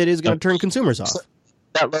that is going to turn consumers off.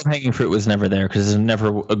 That low-hanging fruit was never there because there's never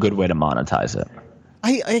a good way to monetize it.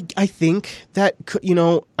 I think that, you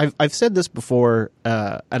know, I've said this before,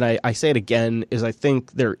 and I say it again, is I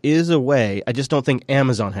think there is a way. I just don't think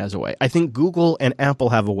Amazon has a way. I think Google and Apple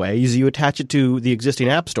have a way. Is you attach it to the existing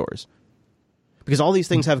app stores, because all these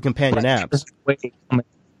things have companion apps.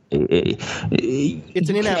 It's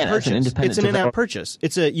an in-app purchase. It's an in-app purchase.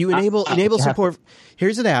 It's a you enable support.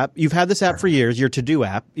 Here's an app. You've had this app for years. Your to-do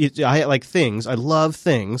app. I like Things. I love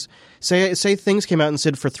Things. Say Things came out and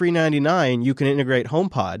said for $3.99 you can integrate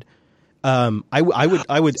HomePod.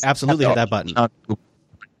 I would absolutely hit that button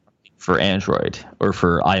for Android or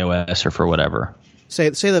for iOS or for whatever. Say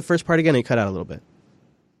the first part again. You cut out a little bit.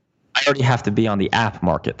 I already have to be on the app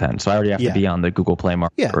market then, so I already have to be on the Google Play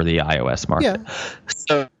market or the iOS market.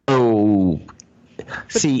 Yeah. So,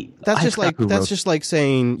 see, that's just like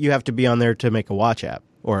saying you have to be on there to make a watch app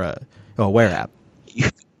or a Wear app. I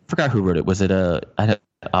forgot who wrote it. Was it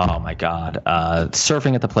oh my God,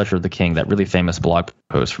 Surfing at the Pleasure of the King, that really famous blog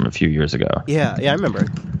post from a few years ago. Yeah, I remember.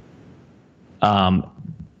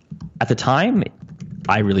 At the time,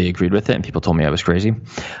 I really agreed with it, and people told me I was crazy,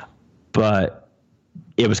 but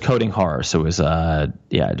it was coding horror, so it was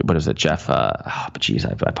what is it, Jeff? I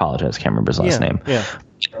apologize, can't remember his last name. Yeah.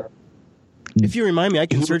 If you remind me, I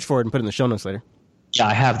can search for it and put it in the show notes later. Yeah,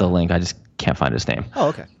 I have the link. I just can't find his name. Oh,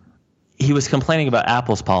 okay. He was complaining about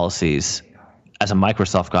Apple's policies as a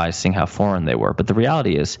Microsoft guy, seeing how foreign they were. But the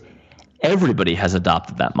reality is, everybody has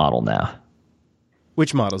adopted that model now.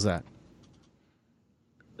 Which model is that?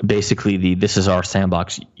 Basically, this is our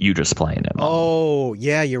sandbox. You just play in it model. Oh,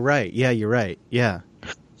 yeah, you're right. Yeah.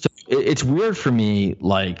 So it's weird for me,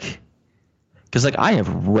 because I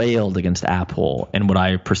have railed against Apple and what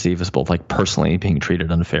I perceive as both personally being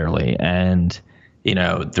treated unfairly and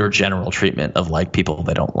their general treatment of people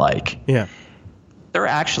they don't like. Yeah,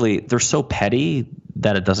 they're so petty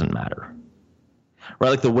that it doesn't matter,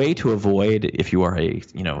 right? The way to avoid, if you are a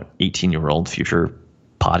 18-year-old future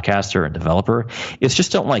podcaster and developer, is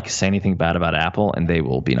just don't say anything bad about Apple and they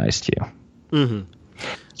will be nice to you. Mm-hmm.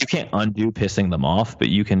 You can't undo pissing them off, but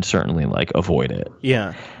you can certainly avoid it.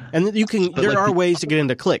 Yeah. And you can. There are ways to get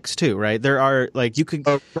into clicks too, right? There are you could,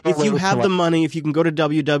 if you have the money, if you can go to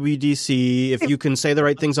WWDC, if you can say the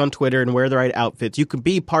right things on Twitter and wear the right outfits, you could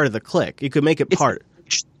be part of the click. You could make it part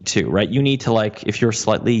too, right? You need to if you're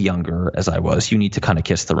slightly younger, as I was, you need to kind of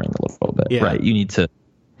kiss the ring a little bit, right? You need to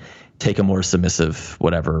take a more submissive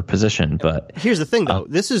whatever position. But here's the thing, though.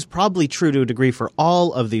 This is probably true to a degree for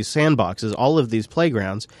all of these sandboxes, all of these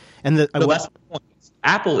playgrounds, and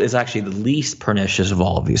Apple is actually the least pernicious of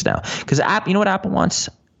all of these now, because you know what Apple wants?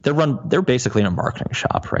 They're basically in a marketing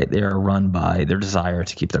shop, right? They are run by their desire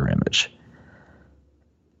to keep their image.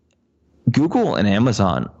 Google and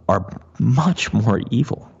Amazon are much more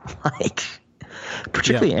evil,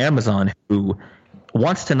 particularly Amazon, who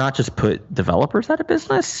wants to not just put developers out of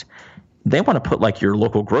business. They want to put your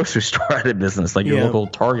local grocery store out of business, your local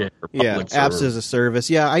Target or Publix. Apps as a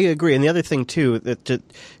service. Yeah, I agree. And the other thing too, that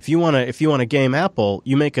if you want to game Apple,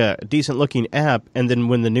 you make a decent looking app, and then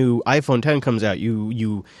when the new iPhone 10 comes out,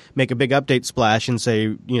 you make a big update splash and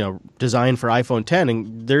say, designed for iPhone 10,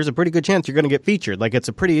 and there's a pretty good chance you're going to get featured. It's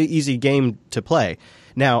a pretty easy game to play.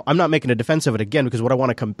 Now, I'm not making a defense of it again, because what I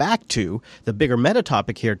want to come back to, the bigger meta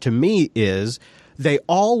topic here to me is, they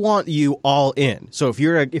all want you all in. So if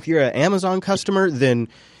you're an Amazon customer, then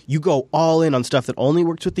you go all in on stuff that only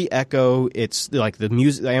works with the Echo. It's the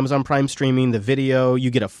music, the Amazon Prime streaming, the video.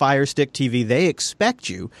 You get a Fire Stick TV. They expect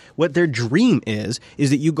you. What their dream is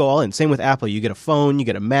that you go all in. Same with Apple. You get a phone, you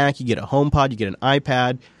get a Mac, you get a HomePod, you get an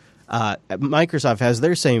iPad. Microsoft has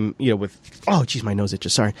their same, with, oh, geez, my nose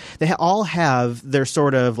itches, sorry. They all have their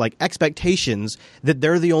sort of like expectations that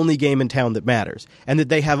they're the only game in town that matters and that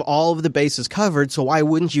they have all of the bases covered. So why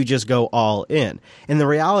wouldn't you just go all in? And the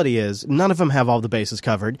reality is none of them have all the bases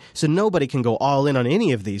covered. So nobody can go all in on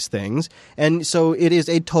any of these things. And so it is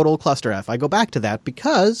a total cluster F. I go back to that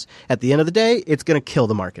because at the end of the day, it's going to kill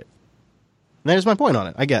the market. And that is my point on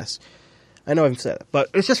it, I guess. I know I've said it, but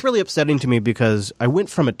it's just really upsetting to me because I went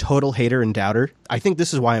from a total hater and doubter. I think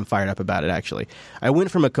this is why I'm fired up about it, actually. I went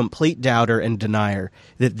from a complete doubter and denier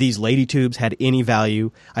that these lady tubes had any value.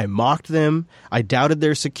 I mocked them. I doubted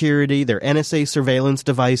their security, their NSA surveillance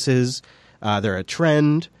devices. They're a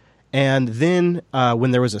trend. And then when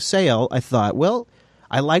there was a sale, I thought, well,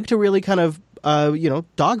 I like to really kind of,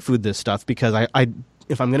 dog food this stuff because I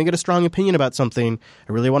if I'm going to get a strong opinion about something,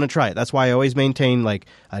 I really want to try it. That's why I always maintain like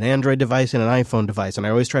an Android device and an iPhone device, and I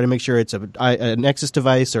always try to make sure it's a Nexus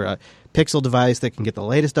device or a Pixel device that can get the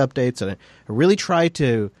latest updates. And I really try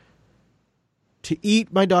to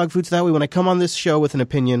eat my dog food so that way when I come on this show with an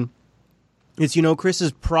opinion, it's, Chris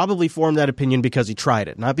has probably formed that opinion because he tried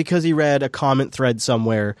it, not because he read a comment thread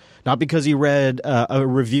somewhere, not because he read a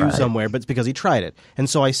review somewhere, but it's because he tried it. And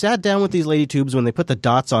so I sat down with these lady tubes when they put the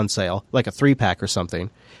dots on sale, like a 3-pack or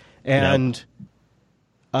something, and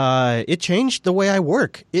it changed the way I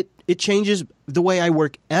work. It changes the way I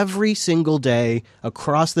work every single day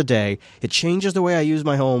across the day. It changes the way I use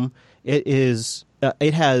my home. It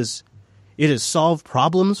has solved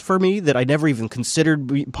problems for me that I never even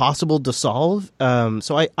considered possible to solve.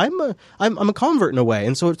 So I'm a convert in a way,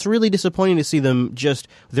 and so it's really disappointing to see them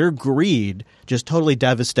their greed just totally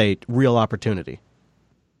devastate real opportunity.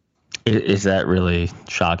 Is that really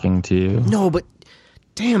shocking to you? No, but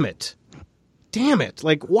damn it!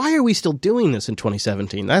 Like, why are we still doing this in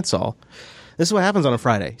 2017? That's all. This is what happens on a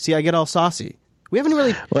Friday. See, I get all saucy. We haven't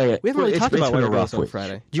really talked about why we're doing this on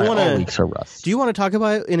Friday. All weeks are rough. Do you want to talk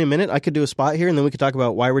about it in a minute? I could do a spot here, and then we could talk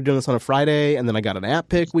about why we're doing this on a Friday, and then I got an app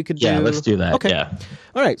pick we could do. Yeah, let's do that. Okay. Yeah.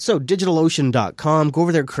 All right, so DigitalOcean.com. Go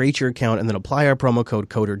over there, create your account, and then apply our promo code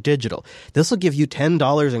CODERDIGITAL. This will give you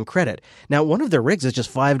 $10 in credit. Now, one of their rigs is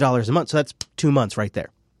just $5 a month, so that's 2 months right there.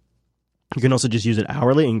 You can also just use it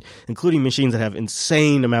hourly, including machines that have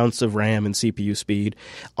insane amounts of RAM and CPU speed.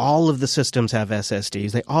 All of the systems have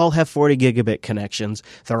SSDs. They all have 40 gigabit connections.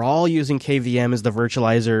 They're all using KVM as the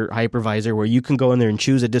virtualizer hypervisor, where you can go in there and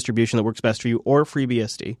choose a distribution that works best for you, or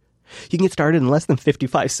FreeBSD. You can get started in less than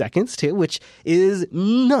 55 seconds, too, which is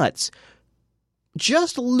nuts.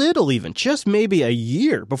 Just maybe a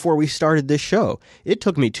year before we started this show, it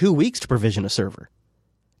took me 2 weeks to provision a server.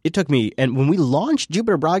 It took me, and when we launched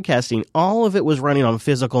Jupiter Broadcasting, all of it was running on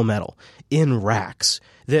physical metal in racks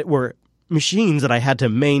that were machines that I had to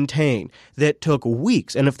maintain that took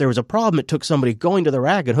weeks. And if there was a problem, it took somebody going to the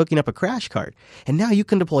rack and hooking up a crash card. And now you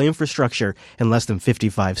can deploy infrastructure in less than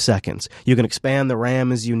 55 seconds. You can expand the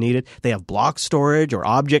RAM as you need it. They have block storage or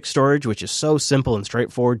object storage, which is so simple and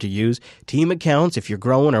straightforward to use. Team accounts if you're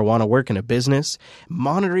growing or want to work in a business.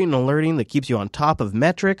 Monitoring and alerting that keeps you on top of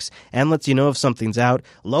metrics and lets you know if something's out.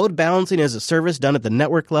 Load balancing as a service done at the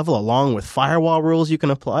network level, along with firewall rules you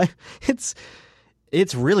can apply.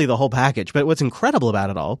 It's really the whole package. But what's incredible about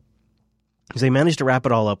it all is they managed to wrap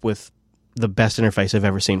it all up with the best interface I've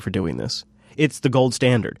ever seen for doing this. It's the gold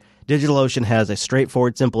standard. DigitalOcean has a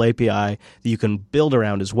straightforward, simple API that you can build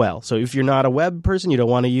around as well. So if you're not a web person, you don't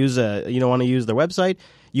want to use their website,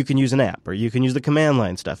 you can use an app or you can use the command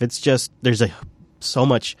line stuff. It's just there's so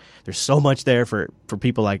much there for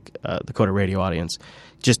people like the Coder Radio audience.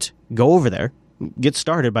 Just go over there, get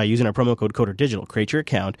started by using our promo code CODERDIGITAL, create your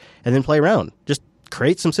account, and then play around. Just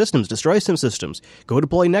create some systems, destroy some systems, go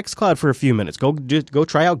deploy Nextcloud for a few minutes, go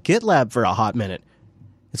try out GitLab for a hot minute.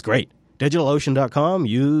 It's great. DigitalOcean.com,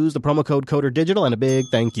 use the promo code CODERDIGITAL, and a big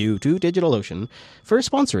thank you to DigitalOcean for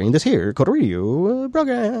sponsoring this here Coder Radio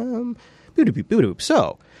program. Boo-doop.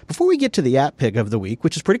 So, before we get to the app pick of the week,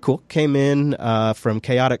 which is pretty cool, came in from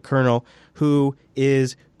Chaotic Kernel, who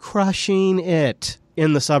is crushing it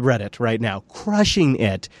in the subreddit right now, crushing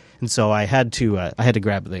it. And so I had to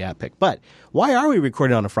grab the app pick. But why are we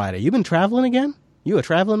recording on a Friday? You been traveling again? You a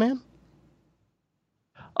traveling man?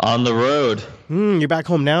 On the road. You're back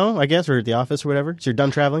home now, I guess, or at the office or whatever? So you're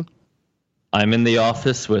done traveling? I'm in the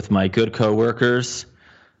office with my good coworkers,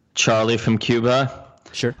 Charlie from Cuba.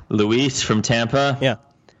 Sure. Luis from Tampa. Yeah.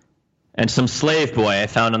 And some slave boy I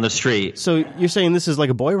found on the street. So you're saying this is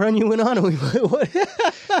like a boy run you went on?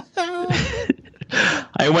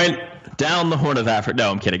 I went down the Horn of Africa.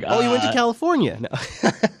 No, I'm kidding. Oh, you went to California? No.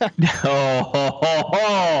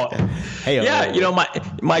 Hey, yeah,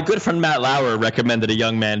 My good friend Matt Lauer recommended a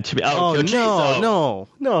young man to me. No.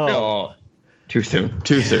 Too soon.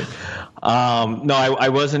 No, I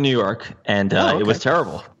was in New York, and it was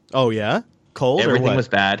terrible. Oh, yeah? Cold Everything or what? was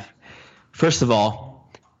bad. First of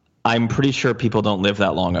all, I'm pretty sure people don't live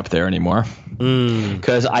that long up there anymore.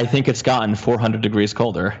 Because I think it's gotten 400 degrees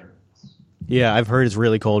colder. Yeah, I've heard it's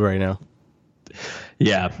really cold right now.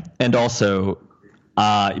 Yeah. And also,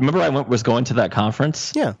 remember I was going to that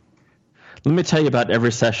conference? Yeah. Let me tell you about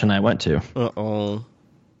every session I went to. Uh-oh.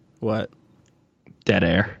 What? Dead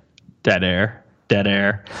air.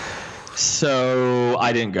 So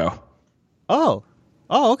I didn't go. Oh,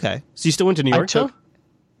 okay. So you still went to New York, though?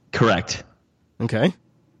 Correct. Okay.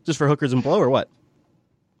 Just for hookers and blow, or what?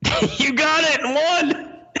 You got it in one!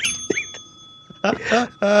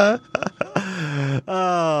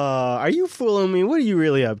 Are you fooling me? What are you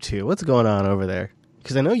really up to? What's going on over there?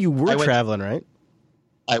 Because I know you were traveling, right?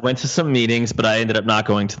 I went to some meetings, but I ended up not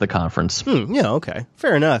going to the conference. Yeah, okay.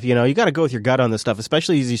 Fair enough. You got to go with your gut on this stuff,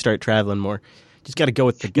 especially as you start traveling more. Just got to go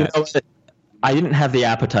with the gut. I didn't have the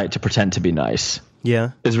appetite to pretend to be nice.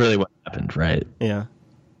 Yeah. Is really what happened, right? Yeah.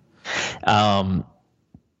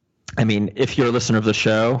 I mean, if you're a listener of the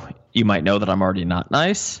show, you might know that I'm already not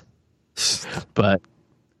nice. But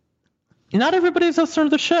not everybody's a listener of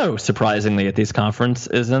the show, surprisingly, at these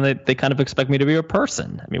conferences, and they kind of expect me to be a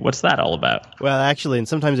person. I mean, what's that all about? Well, actually, and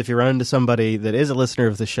sometimes if you run into somebody that is a listener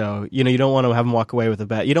of the show, you don't want to have them walk away with a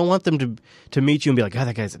bet. You don't want them to meet you and be like, "Oh,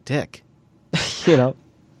 that guy's a dick."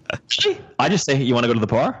 I just say, you want to go to the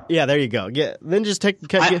bar? Yeah, there you go. Yeah, then just give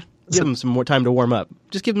them some more time to warm up.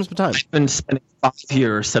 Just give them some time. I've been spending 5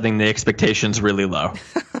 years setting the expectations really low.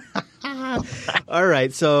 All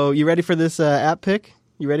right, so you ready for this app pick?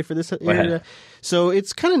 You ready for this? Go ahead. So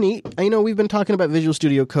it's kind of neat. We've been talking about Visual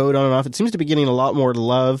Studio Code on and off. It seems to be getting a lot more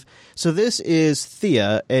love. So this is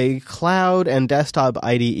Thea, a cloud and desktop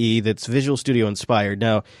IDE that's Visual Studio inspired.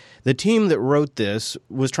 Now, the team that wrote this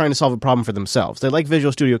was trying to solve a problem for themselves. They like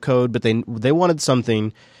Visual Studio Code, but they wanted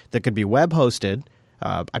something that could be web hosted.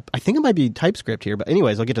 I think it might be TypeScript here, but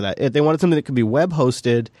anyways, I'll get to that. They wanted something that could be web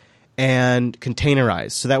hosted and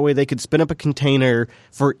containerized. So that way they could spin up a container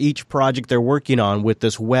for each project they're working on with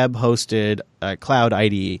this web-hosted cloud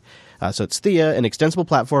IDE. So it's Thea, an extensible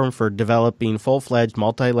platform for developing full-fledged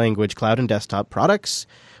multi-language cloud and desktop products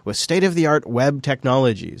with state-of-the-art web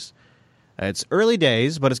technologies. It's early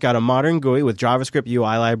days, but it's got a modern GUI with JavaScript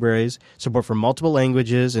UI libraries, support for multiple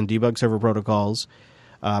languages and debug server protocols,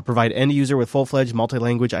 provide end-user with full-fledged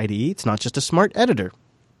multi-language IDE. It's not just a smart editor.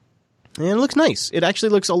 And it looks nice. It actually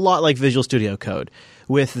looks a lot like Visual Studio Code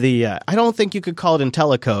with the, I don't think you could call it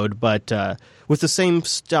IntelliCode, but with the same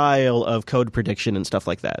style of code prediction and stuff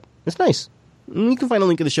like that. It's nice. You can find a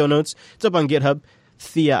link in the show notes. It's up on GitHub,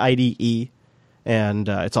 Thea IDE, and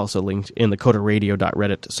it's also linked in the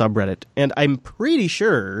CoderRadio.reddit subreddit. And I'm pretty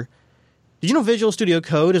sure, did you know Visual Studio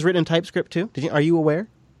Code is written in TypeScript too? Are you aware?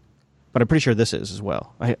 But I'm pretty sure this is as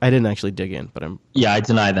well. I didn't actually dig in, but Yeah, I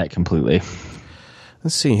deny that completely.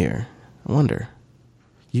 Let's see here. I wonder.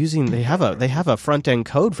 They have a front end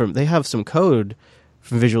code they have some code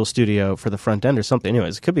from Visual Studio for the front end or something.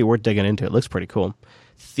 Anyways, it could be worth digging into. It looks pretty cool.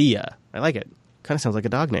 Thea. I like it. Kind of sounds like a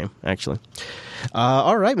dog name, actually.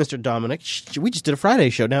 All right, Mr. Dominic. We just did a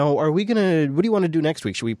Friday show. Now, what do you want to do next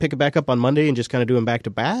week? Should we pick it back up on Monday and just kind of do them back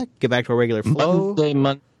to back? Get back to our regular flow? Monday.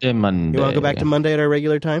 You want to go back to Monday at our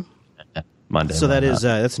regular time? Monday. So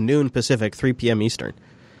that's noon Pacific, 3 p.m. Eastern.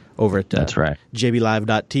 Over at that's right.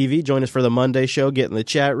 jblive.tv. Join us for the Monday show. Get in the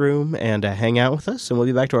chat room and hang out with us. And we'll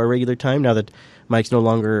be back to our regular time now that Mike's no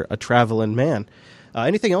longer a traveling man.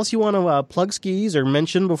 Anything else you want to plug, skis, or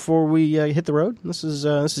mention before we hit the road? This is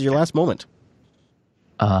your last moment.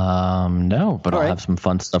 No, but I'll have some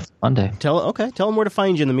fun stuff Monday. Tell them where to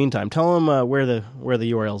find you in the meantime. Tell them where the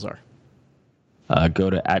URLs are. Go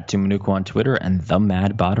to @Tumanuku on Twitter and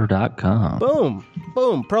themadbotter.com. Boom.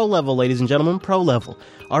 Boom. Pro level, ladies and gentlemen. Pro level.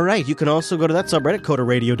 All right. You can also go to that subreddit,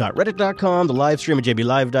 CoderRadio.reddit.com, the live stream at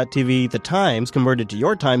jblive.tv, the times converted to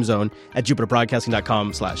your time zone at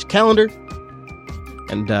jupiterbroadcasting.com/calendar.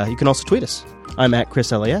 And you can also tweet us. I'm at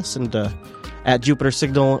Chris LAS and at Jupiter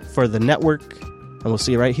Signal for the network. And we'll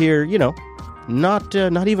see you right here, not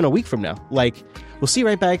even a week from now. We'll see you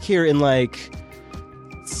right back here in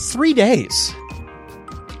 3 days.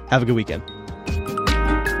 Have a good weekend.